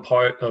and become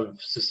part of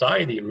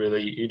society,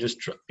 really. You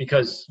just,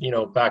 because,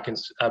 back in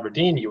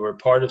Aberdeen, you were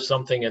part of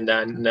something, and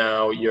then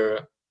now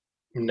you're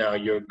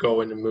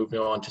going and moving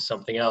on to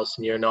something else,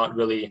 and you're not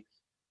really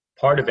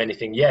part of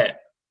anything yet.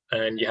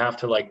 And you have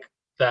to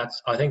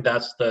I think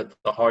that's the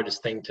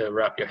hardest thing to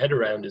wrap your head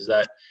around, is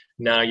that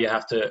now you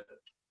have to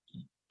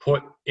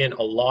put in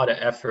a lot of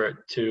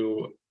effort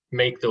to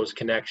make those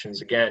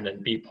connections again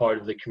and be part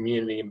of the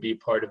community and be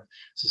part of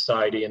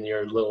society in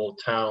your little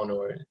town,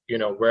 or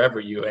wherever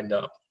you end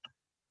up.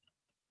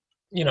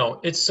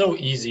 It's so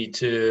easy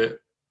to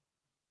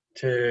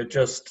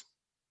just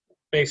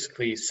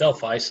basically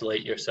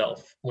self-isolate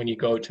yourself when you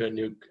go to a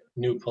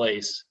new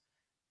place,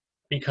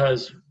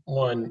 because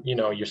one,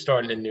 you're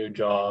starting a new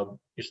job,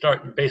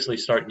 basically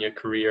starting your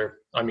career.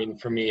 I mean,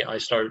 for me, I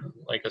started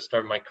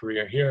my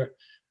career here.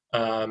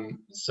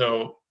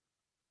 So,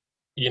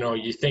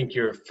 you think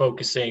you're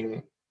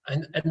focusing,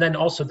 and then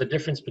also the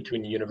difference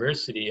between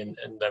university and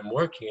them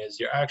working is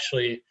you're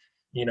actually,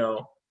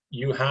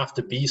 you have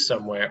to be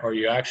somewhere, or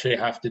you actually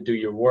have to do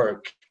your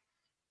work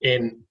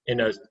in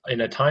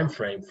a time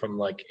frame from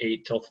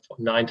 8 till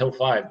 9 till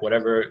 5,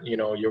 whatever,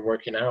 your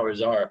working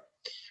hours are.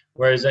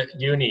 Whereas at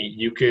uni,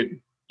 you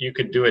could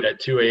do it at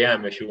 2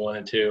 a.m. if you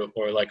wanted to,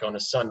 or on a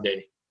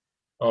Sunday,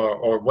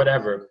 or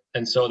whatever.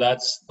 And so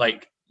that's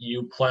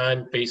you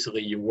plan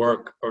basically your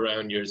work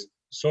around your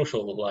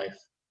social life.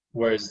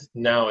 Whereas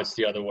now it's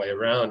the other way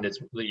around. It's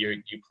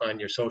you plan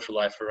your social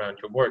life around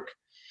your work.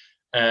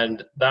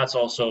 And that's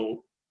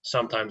also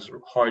sometimes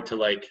hard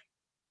to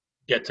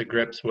get to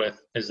grips with,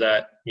 is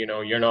that,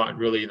 you're not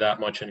really that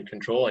much in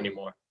control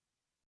anymore.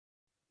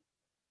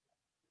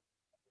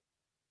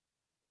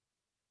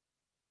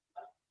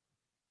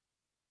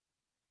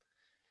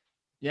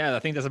 Yeah, I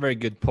think that's a very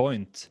good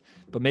point.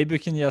 But maybe we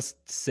can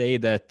just say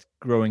that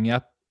growing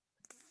up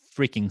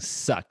freaking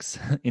sucks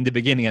in the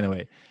beginning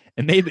anyway.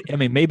 And maybe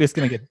it's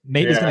gonna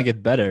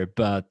get better,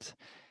 but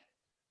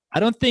I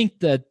don't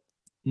think that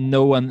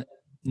no one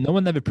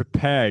ever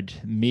prepared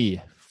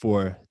me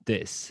for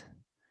this.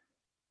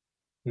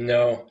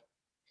 No.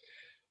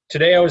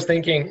 Today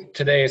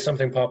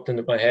something popped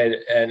into my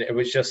head, and it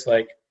was just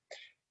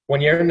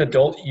when you're an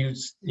adult,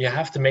 you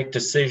have to make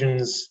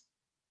decisions.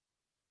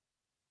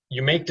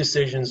 You make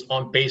decisions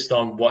based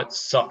on what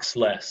sucks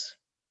less.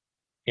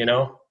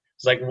 It's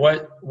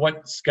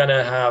what's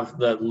gonna have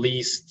the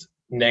least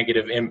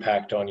negative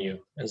impact on you.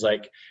 It's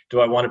do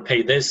I want to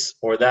pay this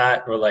or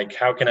that, or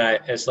how can I?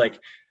 It's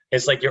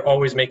you're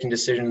always making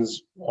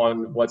decisions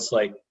on what's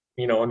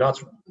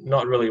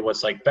not really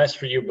what's best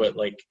for you, but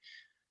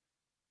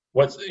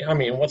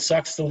what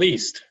sucks the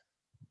least.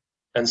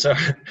 And so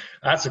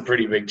that's a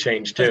pretty big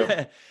change too.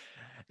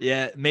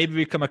 Yeah, maybe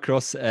we come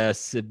across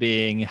as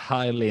being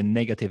highly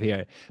negative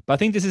here. But I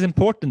think this is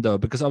important though,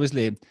 because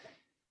obviously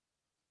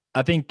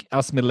I think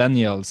us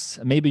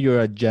millennials, maybe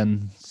you're a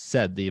Gen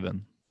Z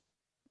even.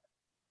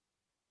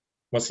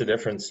 What's the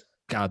difference?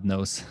 God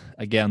knows.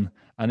 Again,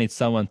 I need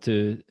someone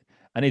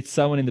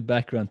in the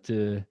background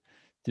to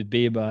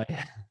be my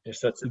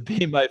to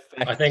be my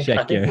fact checker.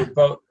 I think we're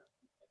both.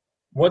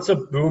 What's a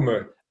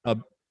boomer?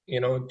 Do you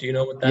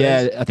know what that is?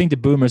 Yeah, I think the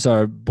boomers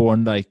are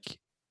born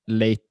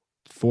late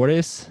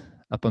 40s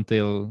up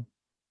until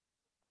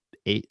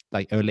early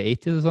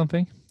 80s or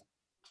something.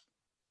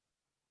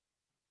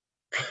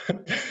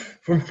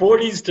 From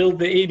 40s till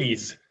the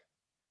 80s.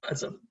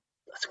 That's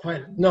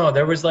quite. No,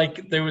 there was 3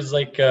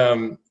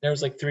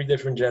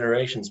 different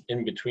generations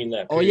in between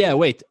that period. Oh yeah,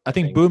 wait. I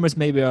think boomers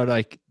maybe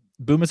are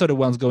boomers are the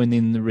ones going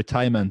in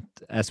retirement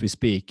as we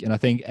speak, and I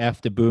think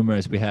after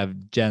boomers we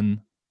have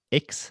Gen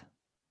X.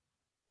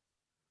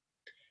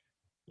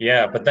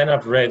 Yeah, but then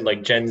I've read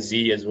Gen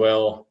Z as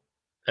well,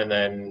 and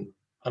then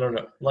I don't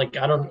know.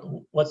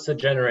 What's the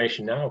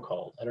generation now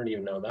called? I don't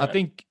even know that.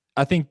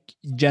 I think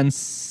Gen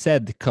Z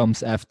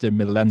comes after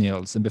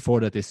millennials, and before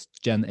that is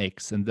Gen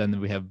X, and then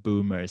we have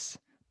boomers.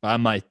 But I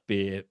might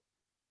be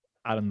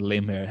out on the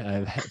limb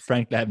here.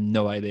 Frankly, I have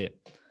no idea.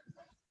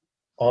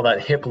 All that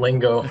hip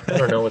lingo. I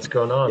don't know what's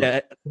going on. Yeah,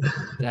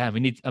 I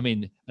need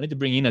to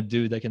bring in a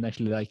dude that can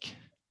actually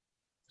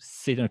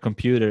sit on a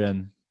computer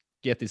and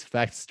get these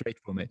facts straight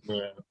for me.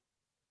 Yeah.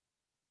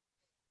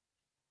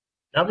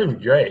 That'd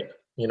be great.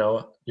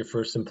 Your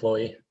first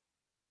employee.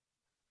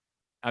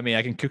 I mean,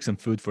 I can cook some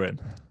food for him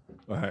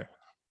or her.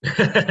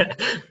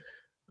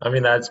 I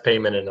mean, that's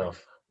payment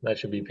enough. That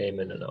should be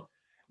payment enough.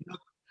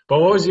 But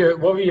what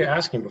were you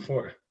asking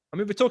before? I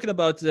mean, we're talking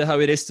about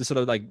how it is to sort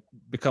of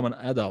become an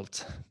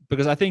adult,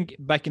 because I think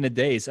back in the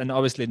days, and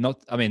obviously I'm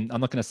not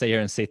going to say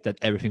here and say that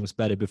everything was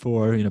better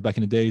before, back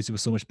in the days it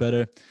was so much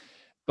better,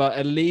 but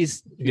at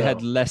least you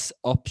had less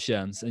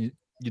options, and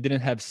you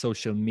didn't have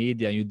social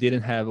media, you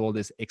didn't have all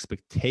these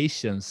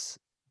expectations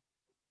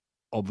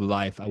of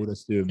life, I would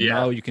assume. Yeah.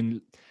 Now you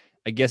can,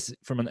 I guess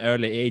from an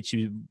early age,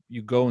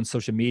 you go on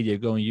social media,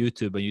 go on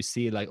YouTube, and you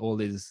see like all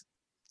these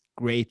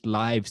great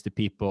lives that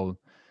people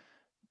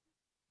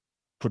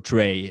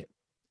portray.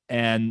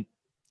 And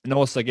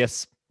also, I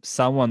guess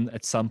someone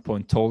at some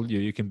point told you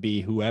you can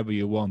be whoever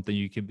you want and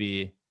you can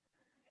be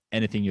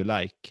anything you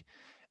like.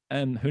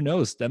 And who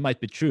knows, that might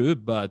be true,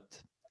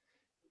 but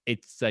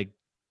it's like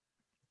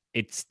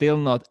it's still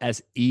not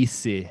as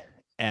easy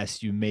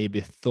as you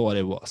maybe thought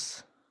it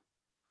was.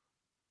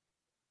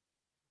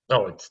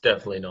 No, it's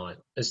definitely not.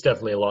 It's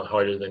definitely a lot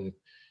harder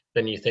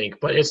than you think.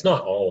 But it's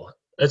not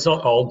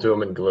all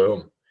doom and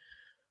gloom.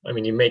 I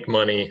mean, you make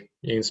money,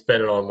 you can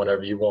spend it on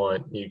whatever you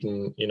want. You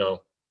can,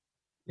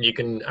 you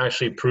can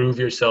actually prove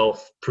to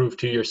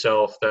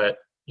yourself that,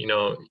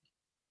 you're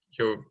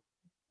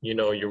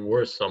you're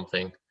worth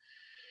something.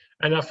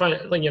 And I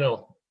find like,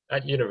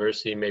 at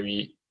university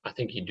maybe I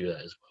think you do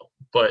that as well.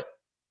 But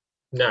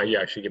now you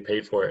actually get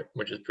paid for it,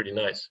 which is pretty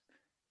nice.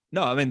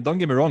 No, I mean, don't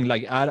get me wrong.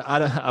 Like,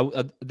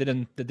 I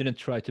didn't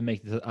try to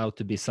make this out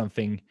to be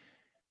something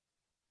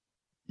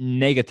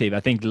negative.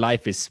 I think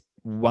life is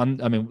one.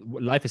 I mean,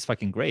 life is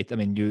fucking great. I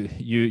mean,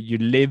 you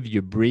live,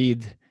 you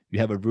breathe, you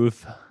have a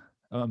roof.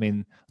 I mean,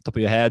 on top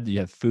of your head, you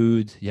have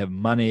food, you have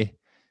money,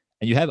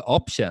 and you have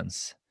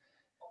options.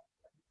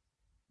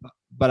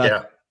 But I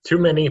Yeah. Too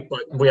many,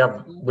 but we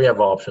have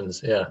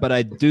options. Yeah. but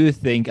I do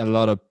think a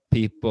lot of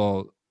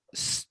people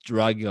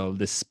struggle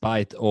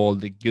despite all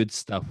the good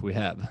stuff we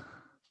have.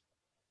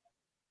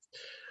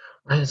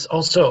 And it's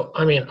also,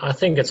 I mean, I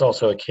think it's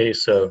also a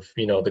case of,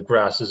 the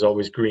grass is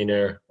always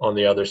greener on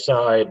the other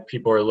side.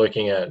 People are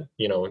looking at,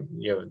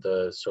 you have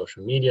the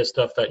social media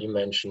stuff that you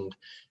mentioned.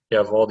 You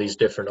have all these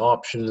different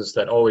options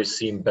that always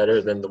seem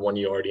better than the one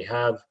you already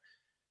have.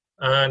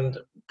 And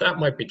that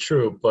might be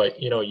true,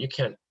 but, you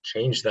can't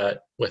change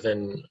that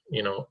within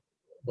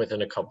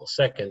a couple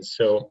seconds.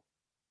 So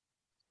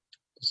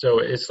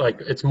it's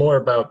like, it's more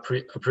about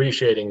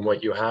appreciating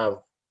what you have,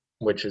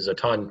 which is a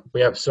ton.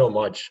 We have so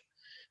much.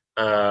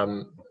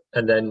 And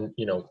then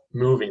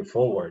moving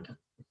forward,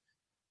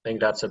 I think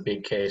that's a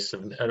big case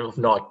of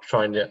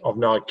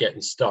not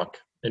getting stuck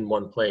in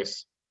one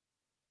place.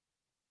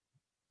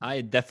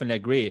 I definitely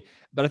agree.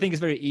 But I think it's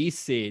very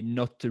easy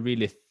not to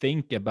really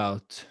think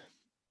about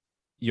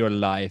your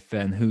life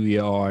and who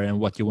you are and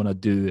what you want to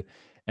do,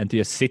 and to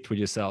just sit with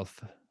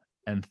yourself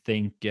and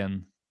think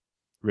and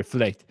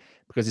reflect,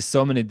 because there's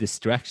so many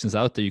distractions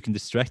out there. You can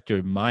distract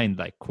your mind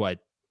like quite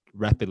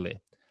rapidly.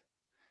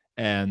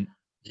 And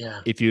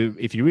Yeah. if you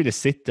really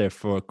sit there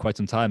for quite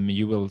some time,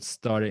 you will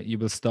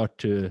start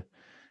to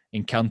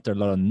encounter a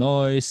lot of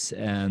noise.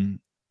 And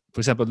for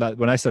example, like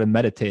when I started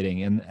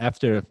meditating, and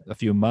after a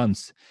few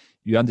months,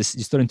 you're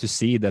starting to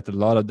see that a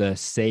lot of the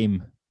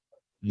same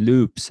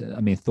loops,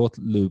 I mean thought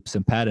loops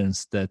and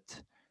patterns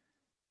that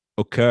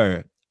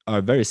occur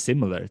are very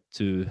similar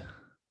to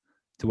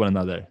one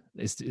another.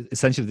 It's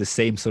essentially the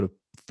same sort of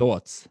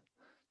thoughts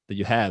that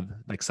you have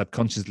like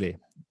subconsciously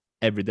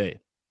every day.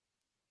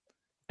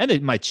 And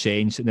it might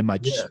change, and they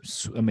might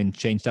Yeah.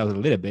 change out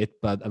a little bit,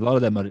 but a lot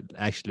of them are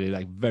actually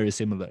like very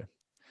similar.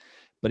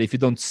 But if you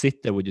don't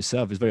sit there with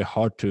yourself, it's very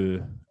hard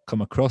to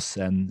come across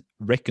and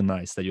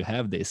recognize that you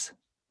have these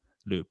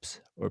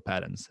loops or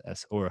patterns,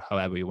 as or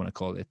however you want to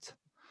call it.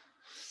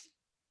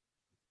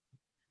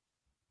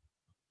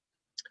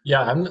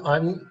 Yeah,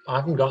 I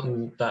haven't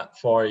gotten that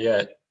far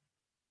yet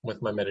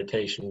with my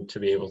meditation to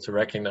be able to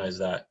recognize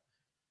that.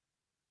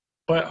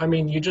 But I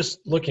mean, you just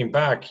looking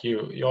back,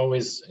 you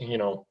always,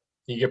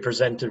 you get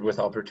presented with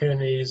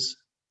opportunities,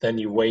 then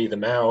you weigh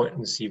them out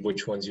and see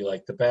which ones you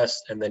like the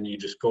best, and then you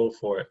just go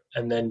for it.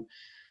 And then,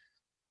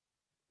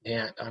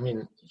 yeah, I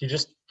mean,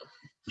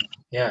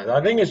 yeah,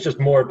 I think it's just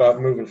more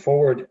about moving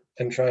forward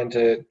and trying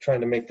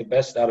to make the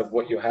best out of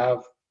what you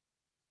have.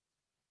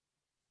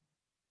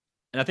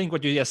 And I think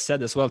what you just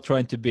said as well,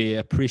 trying to be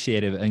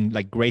appreciative and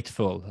like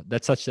grateful,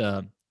 that's such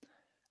a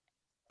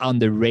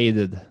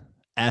underrated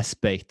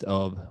aspect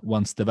of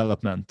one's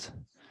development.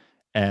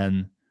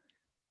 And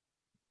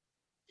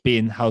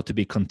being how to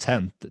be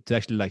content, to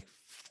actually like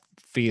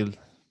feel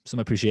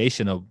some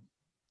appreciation of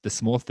the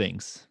small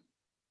things.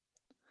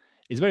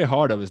 It's very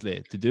hard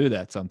obviously to do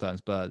that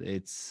sometimes, but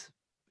it's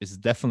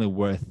definitely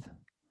worth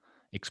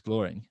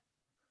exploring.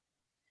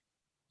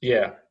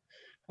 Yeah,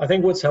 I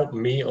think what's helped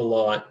me a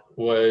lot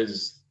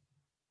was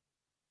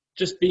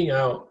just being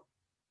out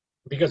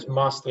because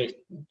Maastricht,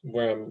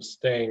 where I'm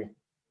staying,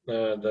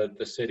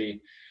 the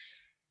city,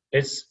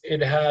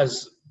 it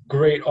has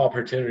great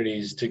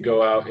opportunities to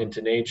go out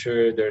into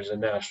nature. There's a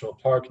national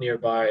park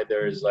nearby.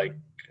 There's like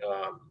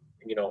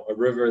a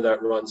river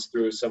that runs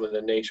through some of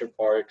the nature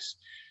parks.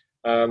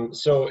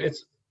 So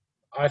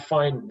I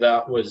find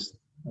that was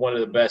one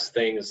of the best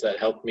things that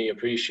helped me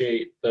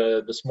appreciate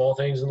the small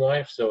things in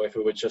life. So if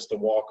it was just a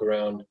walk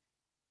around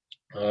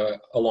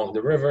along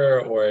the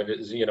river, or if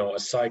it's a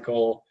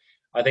cycle,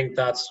 I think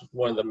that's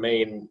one of the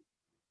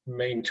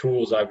main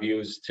tools I've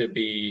used to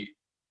be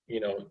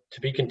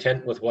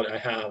content with what I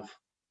have.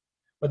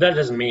 But that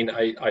doesn't mean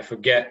I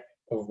forget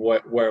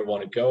where I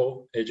want to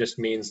go. It just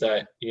means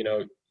that, you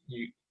know,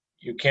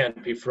 you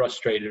can't be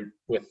frustrated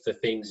with the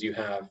things you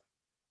have.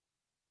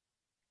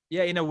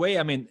 Yeah, in a way,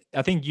 I mean,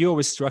 I think you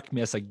always struck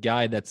me as a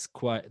guy that's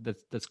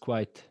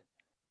quite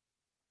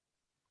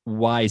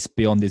wise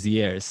beyond his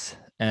years,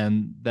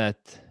 and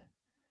that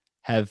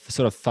have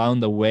sort of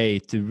found a way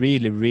to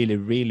really, really,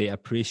 really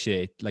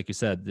appreciate, like you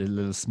said, the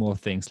little small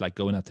things like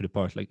going out to the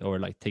park, like, or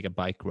like take a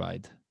bike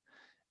ride.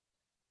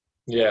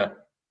 Yeah.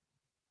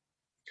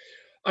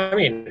 I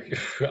mean,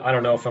 I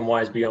don't know if I'm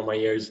wise beyond my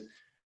years,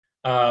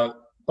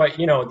 but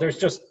you know, there's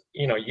just,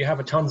 you know, you have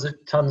a tons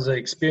of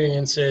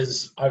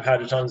experiences. I've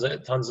had tons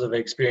of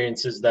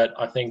experiences that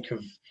I think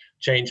have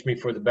changed me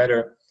for the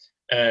better,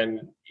 and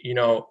you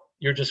know,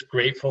 you're just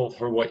grateful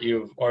for what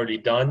you've already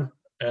done,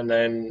 and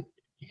then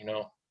you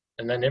know,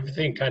 and then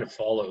everything kind of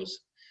follows,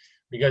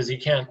 because you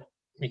can't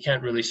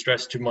really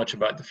stress too much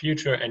about the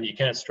future, and you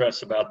can't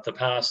stress about the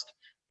past,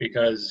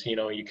 because you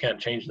know you can't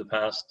change the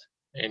past,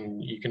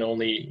 and you can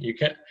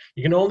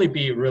only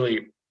be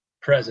really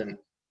present.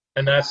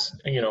 And that's,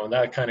 you know,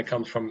 that kind of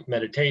comes from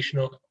meditation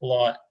a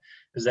lot,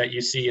 is that you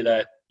see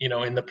that, you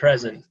know, in the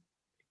present,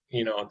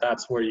 you know,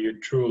 that's where you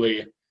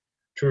truly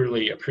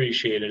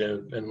appreciate it,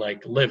 and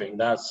like living,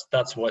 that's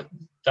where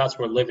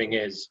living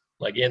is,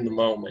 like in the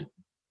moment.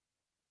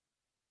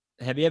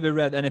 Have you ever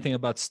read anything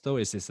about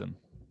Stoicism?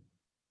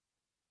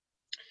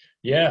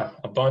 Yeah,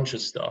 a bunch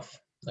of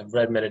stuff. I've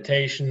read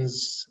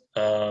meditations,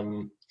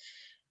 and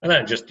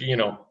then just, you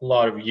know, a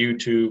lot of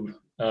YouTube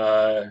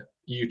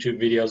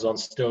videos on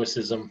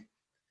Stoicism,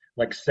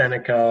 like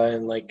Seneca,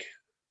 and like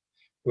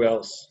who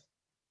else?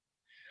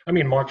 I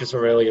mean, Marcus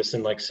Aurelius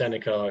and like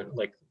Seneca are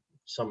like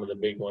some of the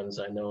big ones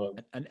I know of.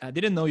 And I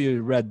didn't know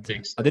you read.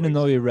 Big I didn't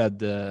know Stoics. you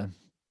read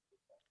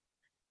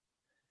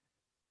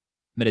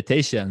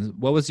meditation.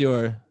 What was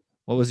your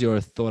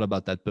thought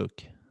about that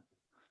book?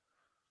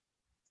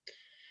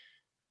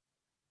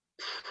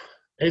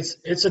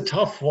 It's a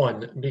tough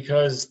one,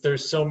 because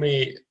there's so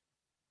many.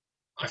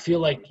 I feel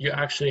like you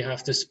actually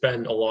have to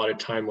spend a lot of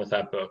time with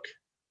that book,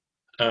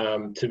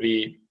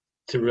 to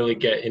really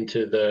get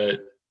into the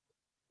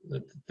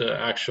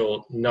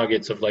actual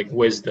nuggets of like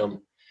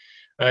wisdom.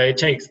 It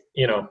takes,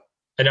 you know,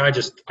 and I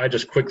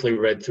just quickly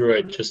read through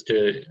it just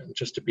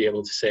to be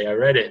able to say I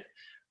read it.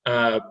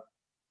 Uh,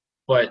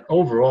 but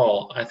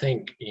overall, I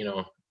think, you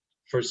know,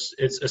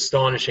 it's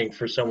astonishing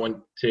for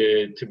someone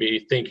to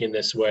be thinking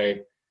this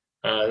way.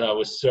 That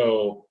was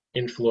so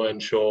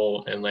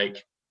influential, and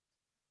like,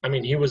 I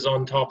mean, he was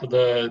on top of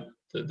the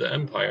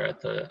empire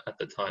at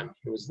the time.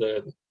 He was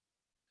the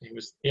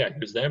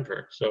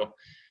emperor. So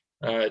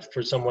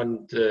for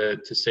someone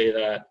to say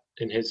that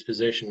in his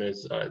position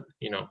is,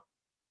 you know,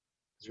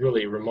 is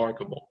really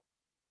remarkable.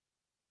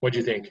 What do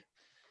you think?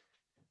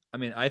 I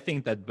mean, I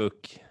think that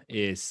book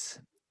is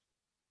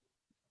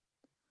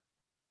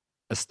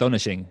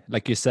astonishing.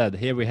 Like you said,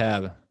 here we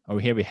had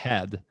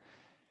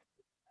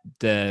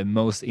the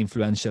most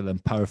influential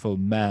and powerful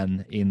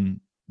man in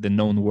the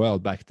known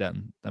world back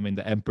then. I mean,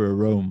 the Emperor of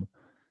Rome,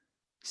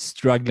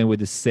 struggling with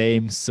the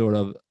same sort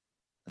of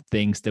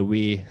things that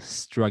we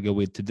struggle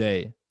with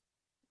today.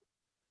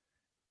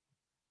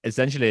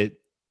 Essentially,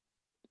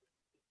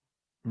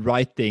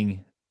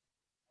 writing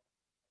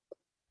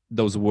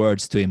those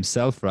words to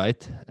himself,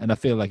 right? And I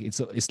feel like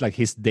it's like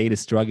his daily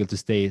struggle to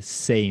stay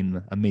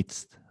sane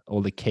amidst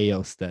all the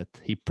chaos that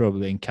he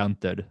probably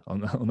encountered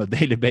on a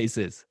daily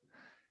basis.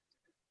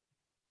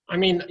 I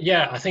mean,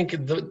 yeah, I think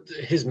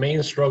his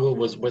main struggle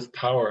was with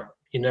power.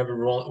 He never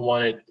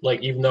wanted,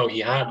 like, even though he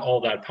had all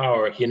that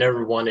power, he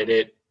never wanted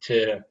it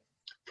to,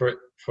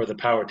 for the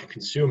power to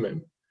consume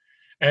him.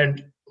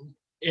 And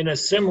in a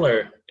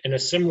similar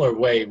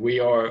way, we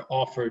are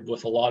offered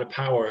with a lot of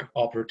power,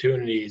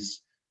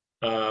 opportunities,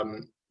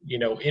 you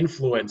know,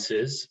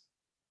 influences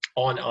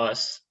on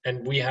us,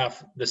 and we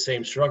have the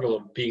same struggle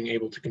of being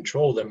able to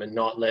control them and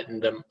not letting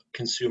them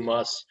consume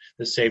us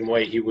the same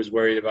way he was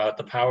worried about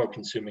the power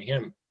consuming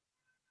him.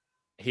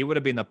 He would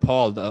have been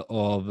appalled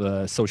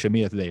of social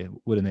media today,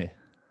 wouldn't he?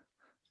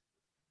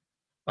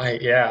 I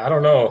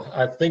don't know.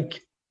 I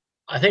think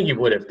he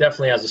would have,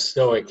 definitely, as a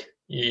Stoic.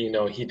 You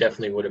know, he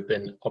definitely would have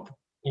been,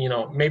 you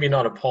know, maybe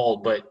not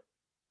appalled, but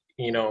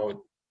you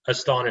know,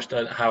 astonished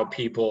at how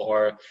people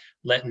are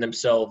letting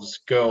themselves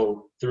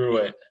go through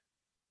it.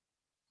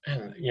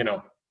 And you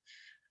know,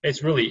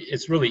 it's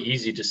really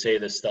easy to say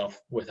this stuff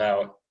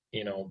without,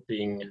 you know,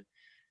 being,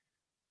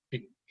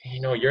 you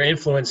know, you're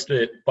influenced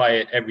by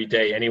it every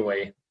day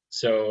anyway.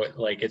 So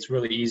like, it's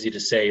really easy to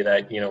say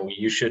that, you know,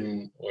 you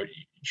shouldn't, or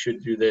you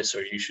should do this,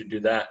 or you should do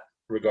that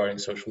regarding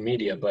social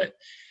media. But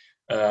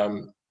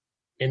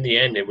in the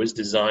end, it was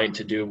designed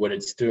to do what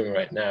it's doing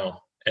right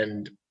now.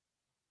 And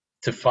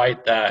to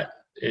fight that,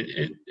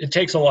 it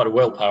takes a lot of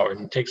willpower,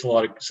 and it takes a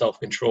lot of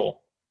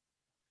self-control.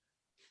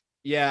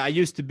 Yeah, I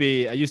used to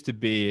be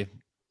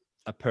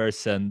a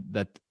person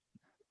that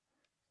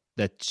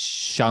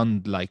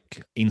shunned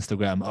like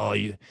Instagram. Oh,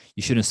 you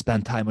shouldn't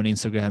spend time on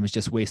Instagram. It's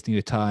just wasting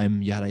your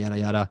time. Yada yada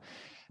yada.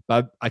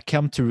 But I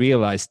come to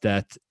realize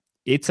that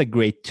it's a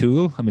great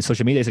tool. I mean,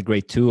 social media is a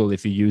great tool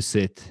if you use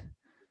it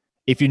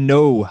if you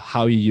know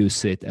how you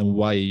use it and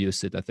why you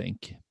use it, I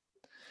think.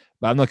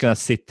 But I'm not gonna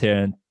sit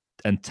here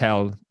and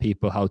tell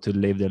people how to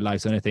live their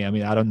lives or anything. I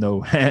mean, I don't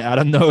know. I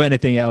don't know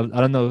anything else. I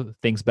don't know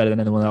things better than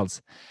anyone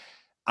else.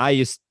 I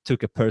just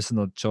took a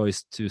personal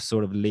choice to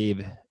sort of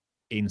leave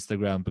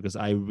Instagram because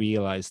I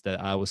realized that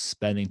I was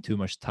spending too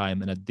much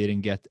time and I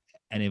didn't get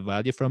any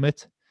value from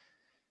it.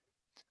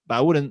 But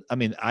I wouldn't. I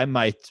mean, I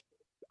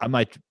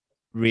might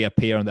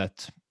reappear on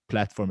that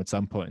platform at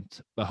some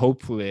point. But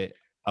hopefully,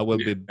 I will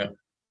be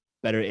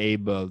better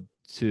able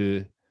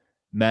to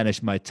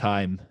manage my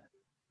time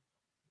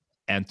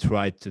and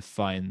try to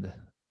find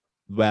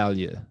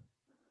value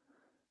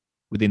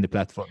within the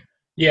platform.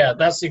 Yeah,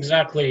 that's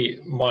exactly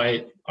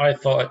I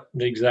thought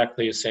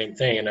exactly the same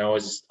thing. And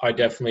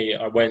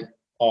I went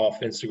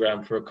off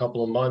Instagram for a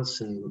couple of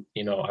months, and,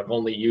 I've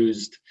only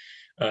used,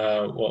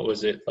 what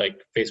was it, like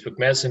Facebook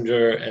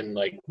Messenger and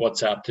like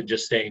WhatsApp to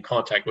just stay in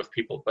contact with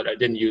people. But I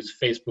didn't use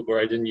Facebook, or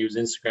I didn't use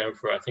Instagram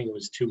for, I think it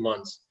was 2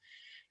 months.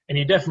 And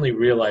you definitely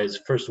realize,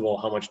 first of all,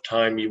 how much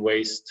time you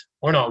waste,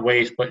 or not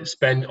waste, but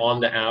spend on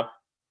the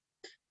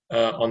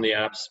on the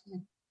apps,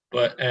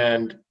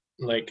 and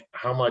like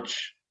how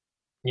much,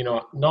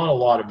 not a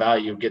lot of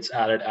value gets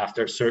added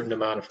after a certain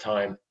amount of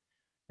time.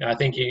 I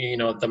think,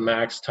 the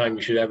max time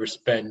you should ever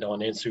spend on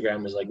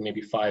Instagram is like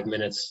maybe 5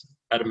 minutes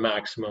at a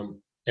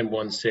maximum in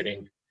one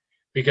sitting,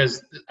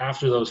 because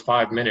after those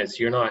 5 minutes,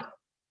 you're not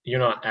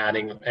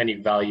adding any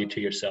value to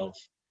yourself.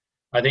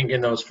 I think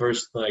in those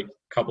first like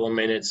couple of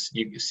minutes,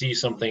 you see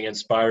something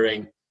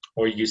inspiring,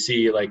 or you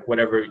see like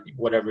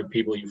whatever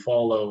people you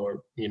follow,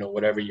 or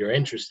whatever you're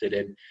interested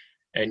in,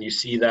 and you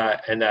see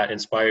that, and that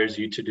inspires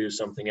you to do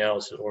something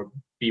else, or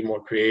be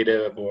more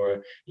creative,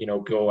 or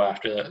go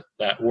after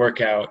that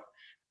workout.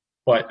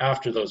 But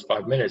after those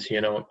 5 minutes,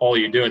 all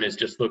you're doing is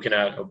just looking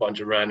at a bunch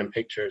of random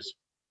pictures.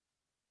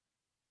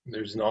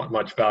 There's not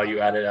much value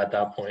added at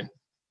that point.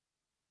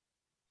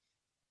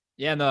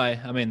 Yeah, no,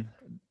 I mean,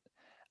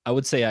 I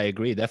would say I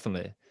agree,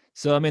 definitely.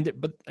 So I mean,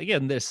 but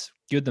again, there's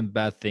good and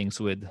bad things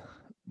with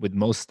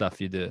most stuff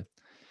you do.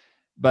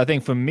 But I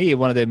think for me,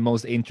 one of the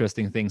most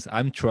interesting things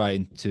I'm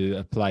trying to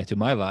apply to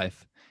my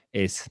life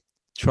is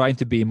trying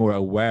to be more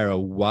aware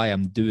of why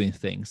I'm doing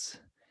things,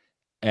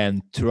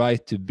 and try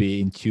to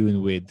be in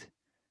tune with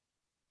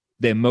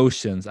the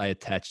emotions I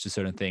attach to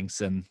certain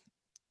things, and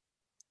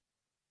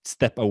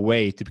step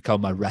away to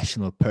become a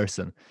rational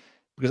person.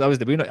 Because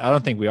obviously, I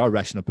don't think we are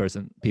rational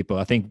people.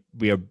 I think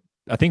we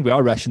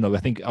are rational. I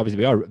think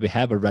obviously we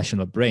have a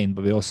rational brain,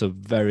 but we're also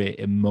very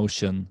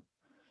emotion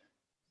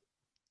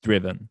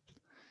driven.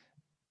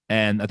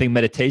 And I think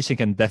meditation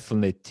can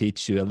definitely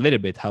teach you a little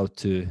bit how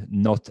to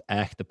not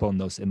act upon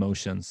those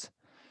emotions.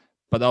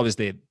 But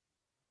obviously,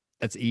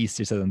 that's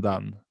easier said than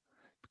done,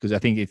 because I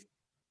think it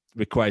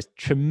requires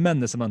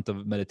tremendous amount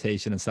of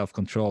meditation and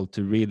self-control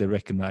to really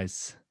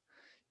recognize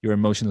your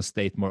emotional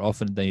state more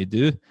often than you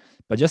do.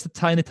 But just a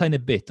tiny, tiny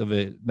bit of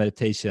a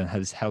meditation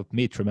has helped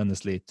me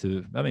tremendously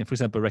to, I mean, for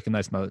example,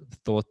 recognize my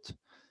thought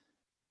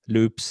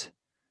loops,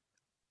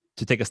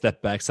 to take a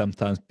step back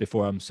sometimes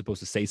before I'm supposed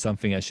to say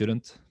something I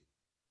shouldn't.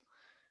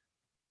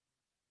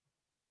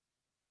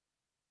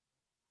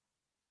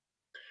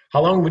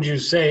 How long would you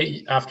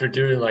say after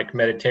doing like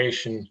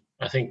meditation?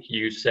 I think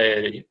you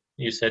said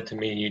to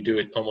me you do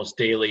it almost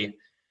daily.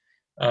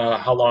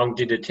 How long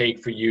did it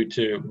take for you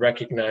to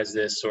recognize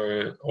this,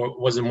 or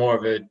was it more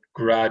of a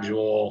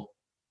gradual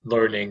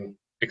learning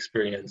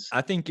experience?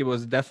 I think it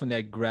was definitely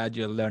a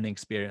gradual learning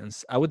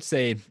experience. I would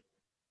say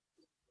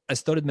I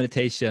started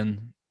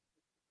meditation,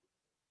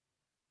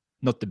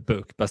 not the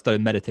book, but I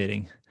started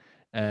meditating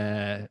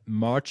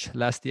March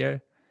last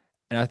year.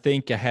 And I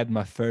think I had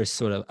my first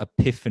sort of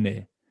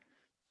epiphany,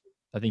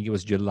 I think it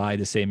was July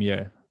the same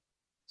year.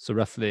 So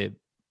roughly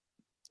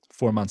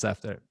 4 months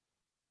after.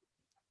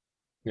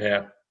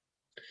 Yeah.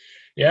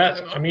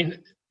 Yeah. I mean,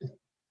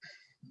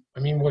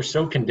 we're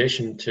so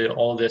conditioned to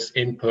all this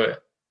input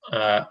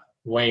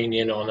weighing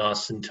in on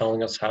us and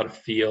telling us how to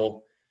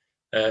feel,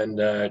 and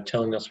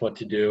telling us what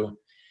to do,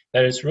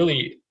 that it's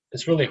really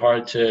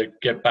hard to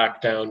get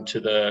back down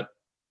to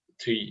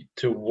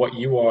what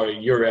you are,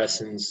 your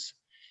essence,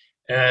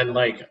 and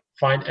like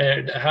and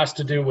it has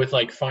to do with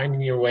like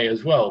finding your way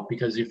as well.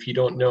 Because if you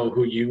don't know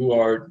who you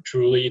are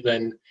truly,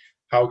 then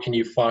how can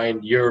you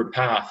find your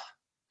path?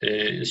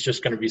 It's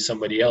just going to be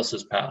somebody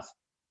else's path.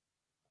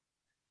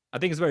 I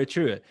think it's very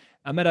true.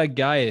 I met a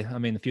guy, I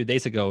mean, a few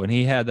days ago, and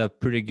he had a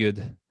pretty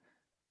good.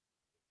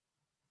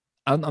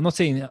 I'm not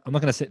saying, I'm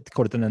not going to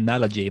call it an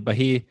analogy, but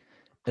he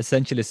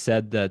essentially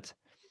said that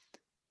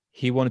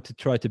he wanted to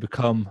try to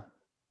become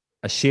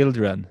a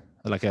children,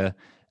 like a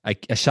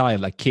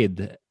child, a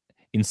kid,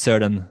 in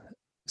certain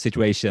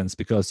situations,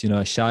 because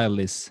a child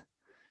is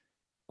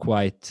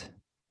quite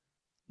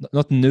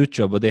not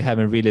neutral, but they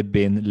haven't really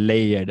been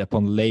layered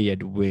upon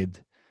layered with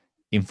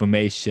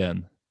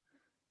information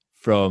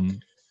from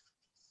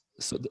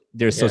their Yeah,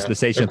 they're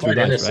socialization through quite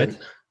life, right?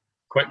 innocent,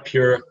 quite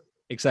pure.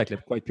 Exactly,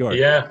 quite pure.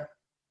 Yeah,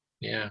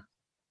 yeah.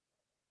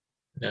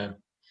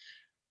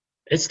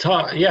 It's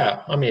tough.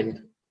 Yeah, I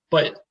mean,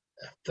 but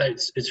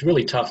it's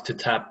really tough to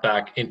tap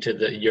back into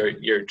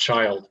your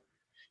child.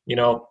 You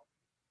know,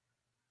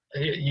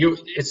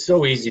 it's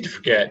so easy to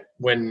forget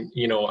when,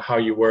 you know, how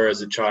you were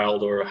as a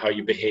child or how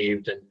you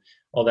behaved and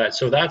all that.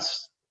 So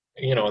that's,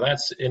 you know,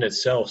 that's in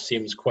itself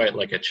seems quite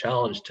like a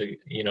challenge to,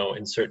 you know,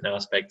 in certain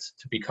aspects,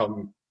 to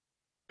become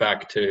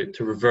back to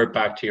revert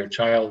back to your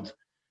child,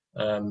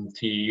 to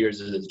your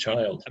years as a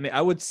child. I mean,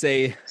 I would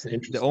say It's the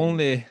interesting.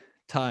 only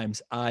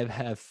times I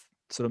have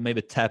sort of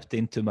maybe tapped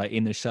into my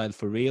inner child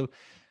for real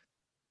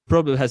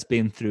probably has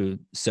been through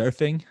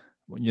surfing.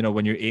 You know,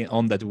 when you're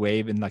on that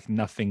wave and like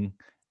nothing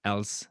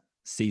else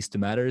seems to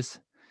matters,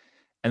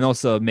 and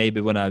also maybe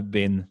when I've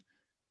been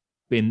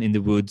in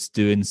the woods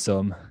doing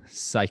some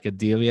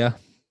psychedelia.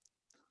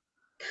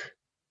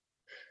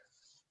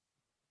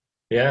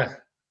 Yeah.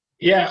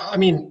 Yeah, I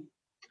mean,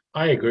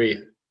 I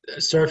agree.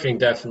 Surfing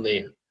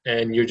definitely,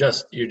 and you're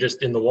just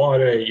in the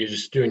water, you're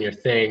just doing your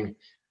thing,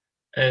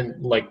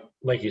 and like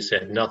you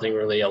said, nothing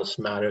really else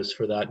matters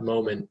for that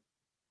moment.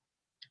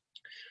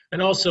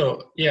 And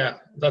also, yeah,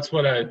 that's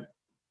what I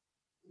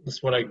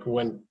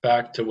went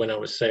back to when I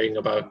was saying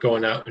about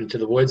going out into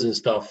the woods and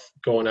stuff,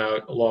 going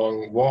out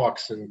along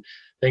walks and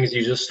things.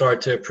 You just start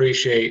to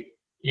appreciate,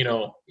 you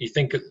know, you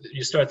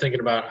start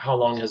thinking about how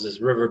long has this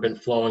river been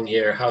flowing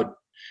here, how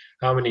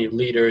many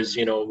liters,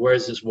 you know,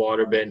 where's this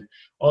water been,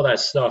 all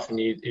that stuff, and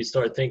you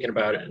start thinking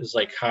about it. It's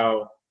like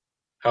how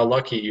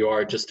lucky you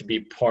are just to be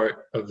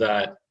part of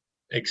that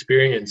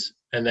experience,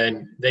 and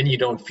then you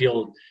don't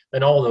feel,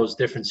 then all those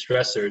different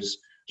stressors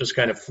just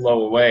kind of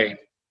flow away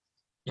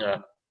uh,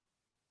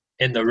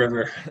 in the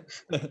river.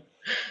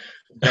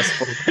 That's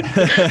cool.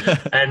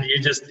 And you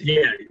just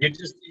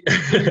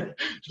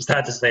just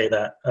had to say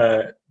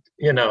that.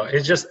 You know,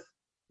 it's just,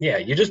 yeah,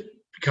 you just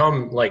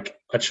become like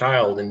a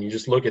child and you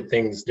just look at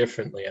things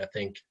differently. I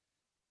think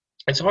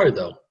it's hard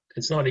though.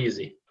 It's not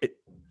easy.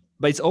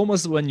 But it's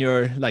almost when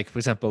you're like, for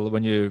example,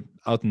 when you're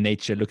out in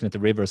nature looking at the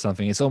river or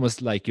something, it's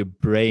almost like your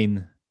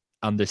brain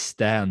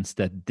understands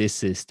that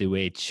this is the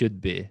way it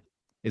should be.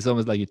 It's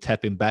almost like you're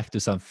tapping back to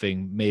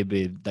something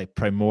maybe like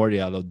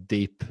primordial or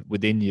deep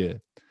within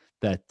you,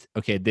 that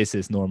okay, this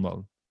is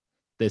normal,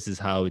 this is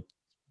how it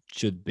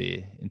should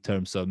be, in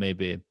terms of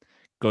maybe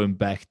going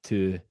back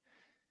to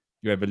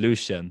your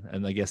evolution.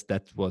 And I guess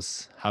that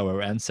was how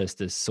our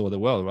ancestors saw the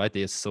world, right?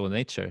 They saw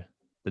nature,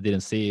 they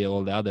didn't see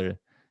all the other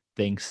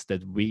things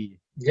that we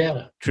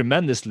Yeah.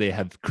 tremendously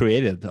have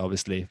created,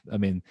 obviously, I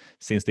mean,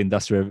 since the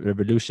industrial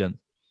revolution.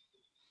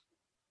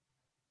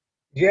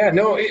 Yeah,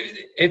 no,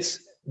 it's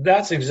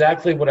that's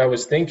exactly what I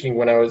was thinking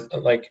when I was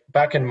like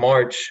back in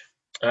March.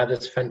 I had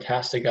this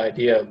fantastic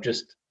idea of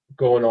just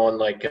going on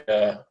like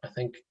I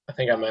think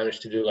I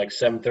managed to do like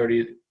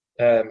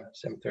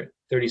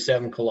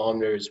 37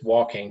 kilometers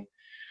walking.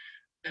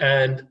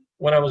 And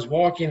when I was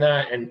walking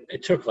that, and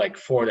it took like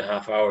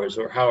 4.5 hours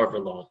or however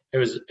long, it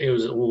was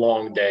a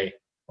long day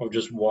of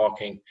just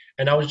walking.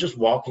 And I was just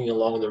walking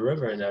along the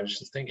river, and I was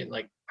just thinking,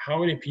 like, how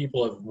many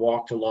people have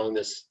walked along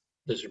this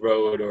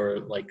road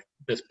or like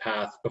this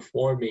path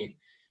before me?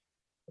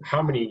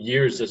 How many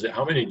years does it?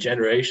 How many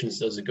generations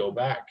does it go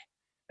back?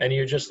 And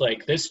you're just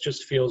like, this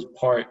just feels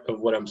part of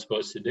what I'm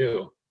supposed to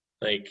do.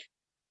 Like,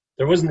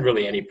 there wasn't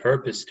really any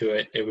purpose to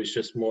it. It was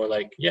just more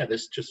like, yeah,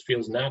 this just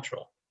feels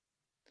natural.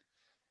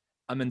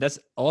 I mean, that's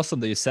awesome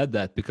that you said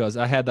that, because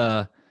I had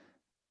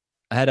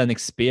an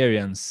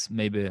experience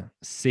maybe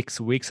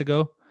 6 weeks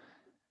ago.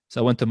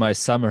 So I went to my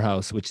summer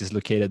house, which is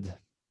located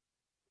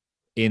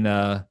in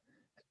a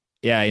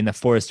in a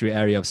forestry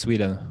area of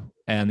Sweden,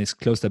 and it's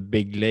close to a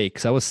big lake.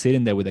 So I was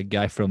sitting there with a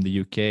guy from the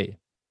UK,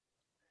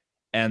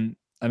 and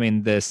I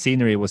mean the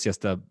scenery was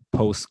just a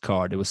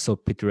postcard. It was so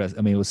picturesque.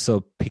 I mean, it was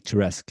so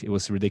picturesque. It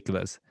was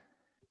ridiculous.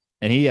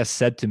 And he has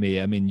said to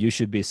me, I mean, you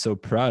should be so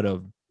proud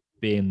of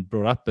being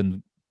brought up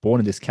and born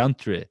in this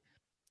country.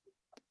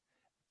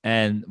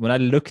 And when I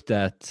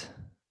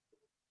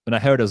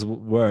heard those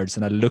words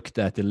and I looked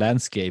at the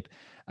landscape,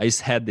 I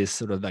just had this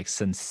sort of like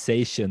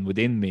sensation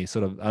within me.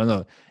 Sort of, I don't know.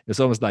 It was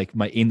almost like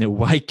my inner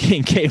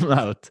Viking came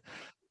out.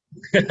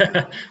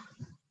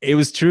 It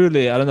was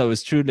truly, I don't know. It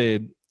was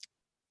truly,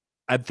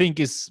 I think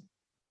it's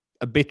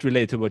a bit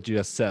related to what you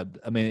just said.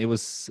 I mean, it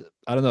was,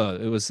 I don't know.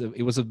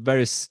 It was a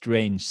very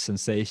strange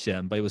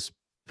sensation, but it was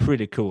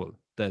pretty cool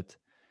that,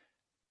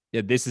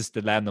 yeah, this is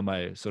the land of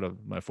my sort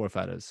of my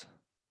forefathers,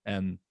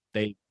 and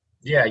they.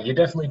 Yeah, you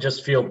definitely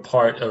just feel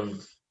part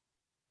of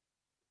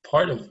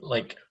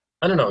like,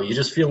 I don't know, you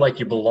just feel like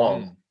you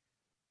belong. Mm.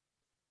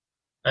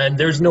 And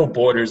there's no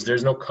borders,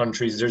 there's no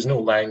countries, there's no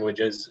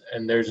languages,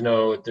 and there's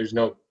no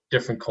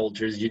different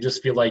cultures. You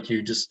just feel like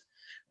you just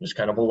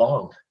kind of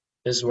belong.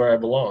 This is where I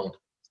belong.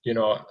 You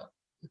know,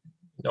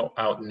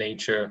 out in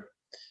nature.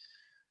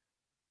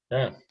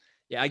 Yeah,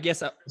 Yeah, I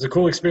guess. it's a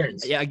cool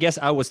experience. Yeah, I guess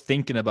I was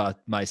thinking about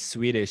my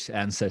Swedish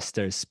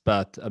ancestors,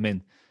 but I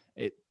mean,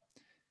 it.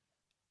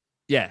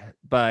 Yeah,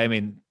 but I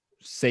mean,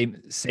 same,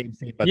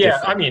 but Yeah,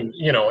 I different.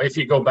 mean, if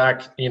you go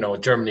back,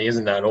 Germany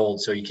isn't that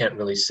old, so you can't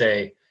really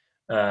say,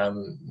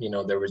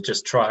 there was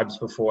just tribes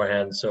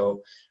beforehand.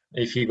 So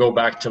if you go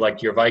back to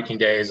like your Viking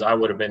days, I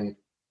would have been,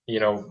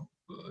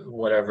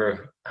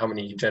 whatever, how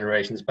many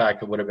generations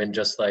back, it would have been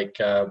just like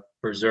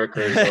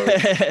berserkers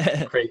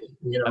or crazy,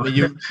 I mean,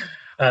 you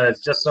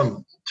it's just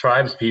some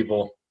tribes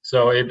people.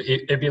 So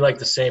it'd be like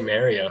the same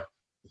area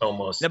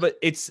almost. no,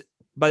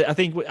 but I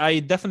think I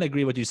definitely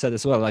agree what you said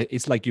as well. Like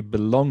it's like you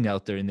belong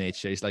out there in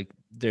nature. It's like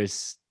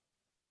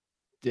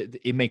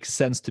it makes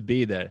sense to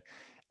be there.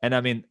 And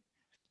I mean,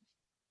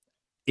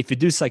 if you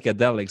do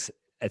psychedelics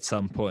at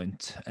some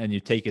point and you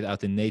take it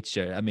out in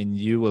nature, I mean,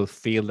 you will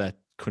feel that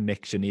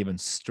connection even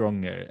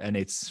stronger, and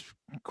it's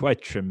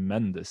quite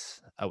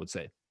tremendous, I would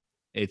say.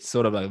 It's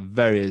sort of a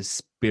very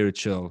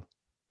spiritual,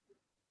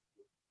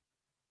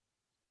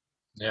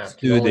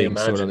 soothing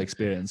sort of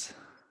experience.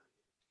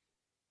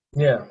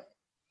 Yeah.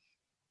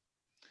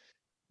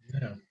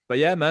 But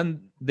yeah,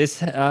 man,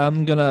 I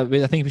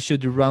think we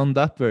should round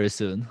up very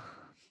soon.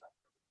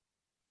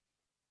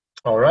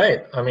 All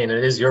right. I mean,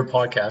 it is your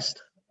podcast.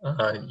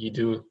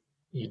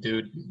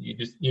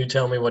 You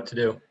tell me what to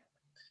do.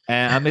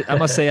 And I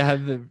must say,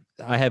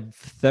 I have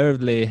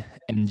thoroughly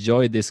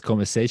enjoyed this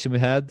conversation we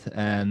had,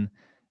 and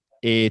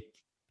it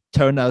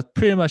turned out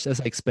pretty much as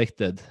I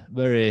expected.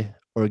 Very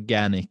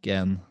organic,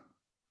 and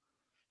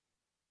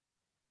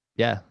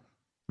yeah,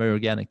 very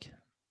organic.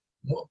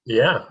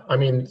 Yeah, I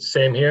mean,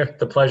 same here.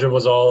 The pleasure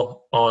was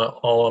all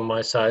on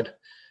my side.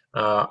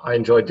 I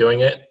enjoyed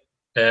doing it,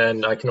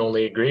 and I can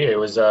only agree. It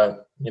was,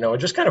 it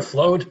just kind of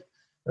flowed.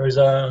 It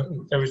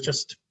was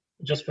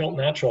just felt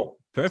natural.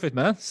 Perfect,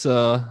 man.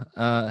 So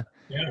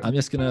I'm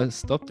just gonna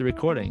stop the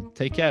recording.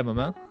 Take care, my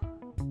man.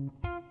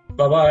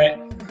 Bye-bye.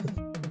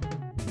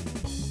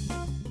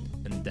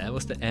 And that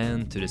was the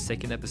end to the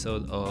second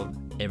episode of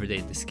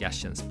Everyday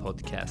Discussions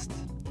podcast.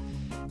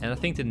 And I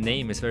think the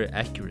name is very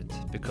accurate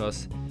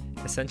because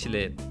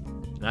essentially,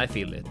 and I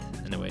feel it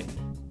anyway,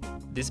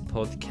 this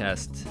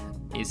podcast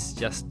is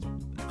just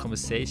a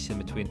conversation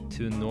between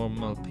two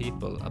normal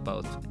people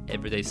about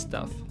everyday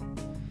stuff.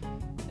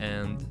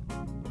 And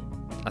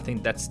I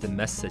think that's the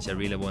message I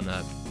really want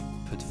to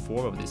put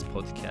forward with this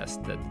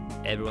podcast, that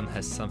everyone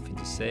has something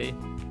to say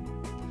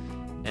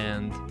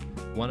and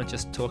want to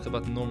just talk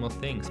about normal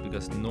things,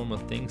 because normal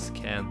things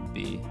can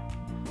be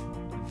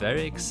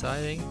very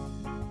exciting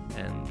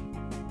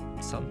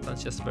and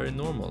sometimes just very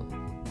normal.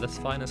 That's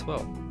fine as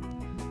well.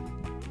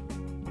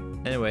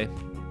 Anyway,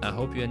 I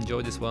hope you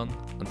enjoyed this one.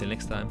 Until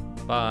next time,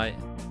 bye.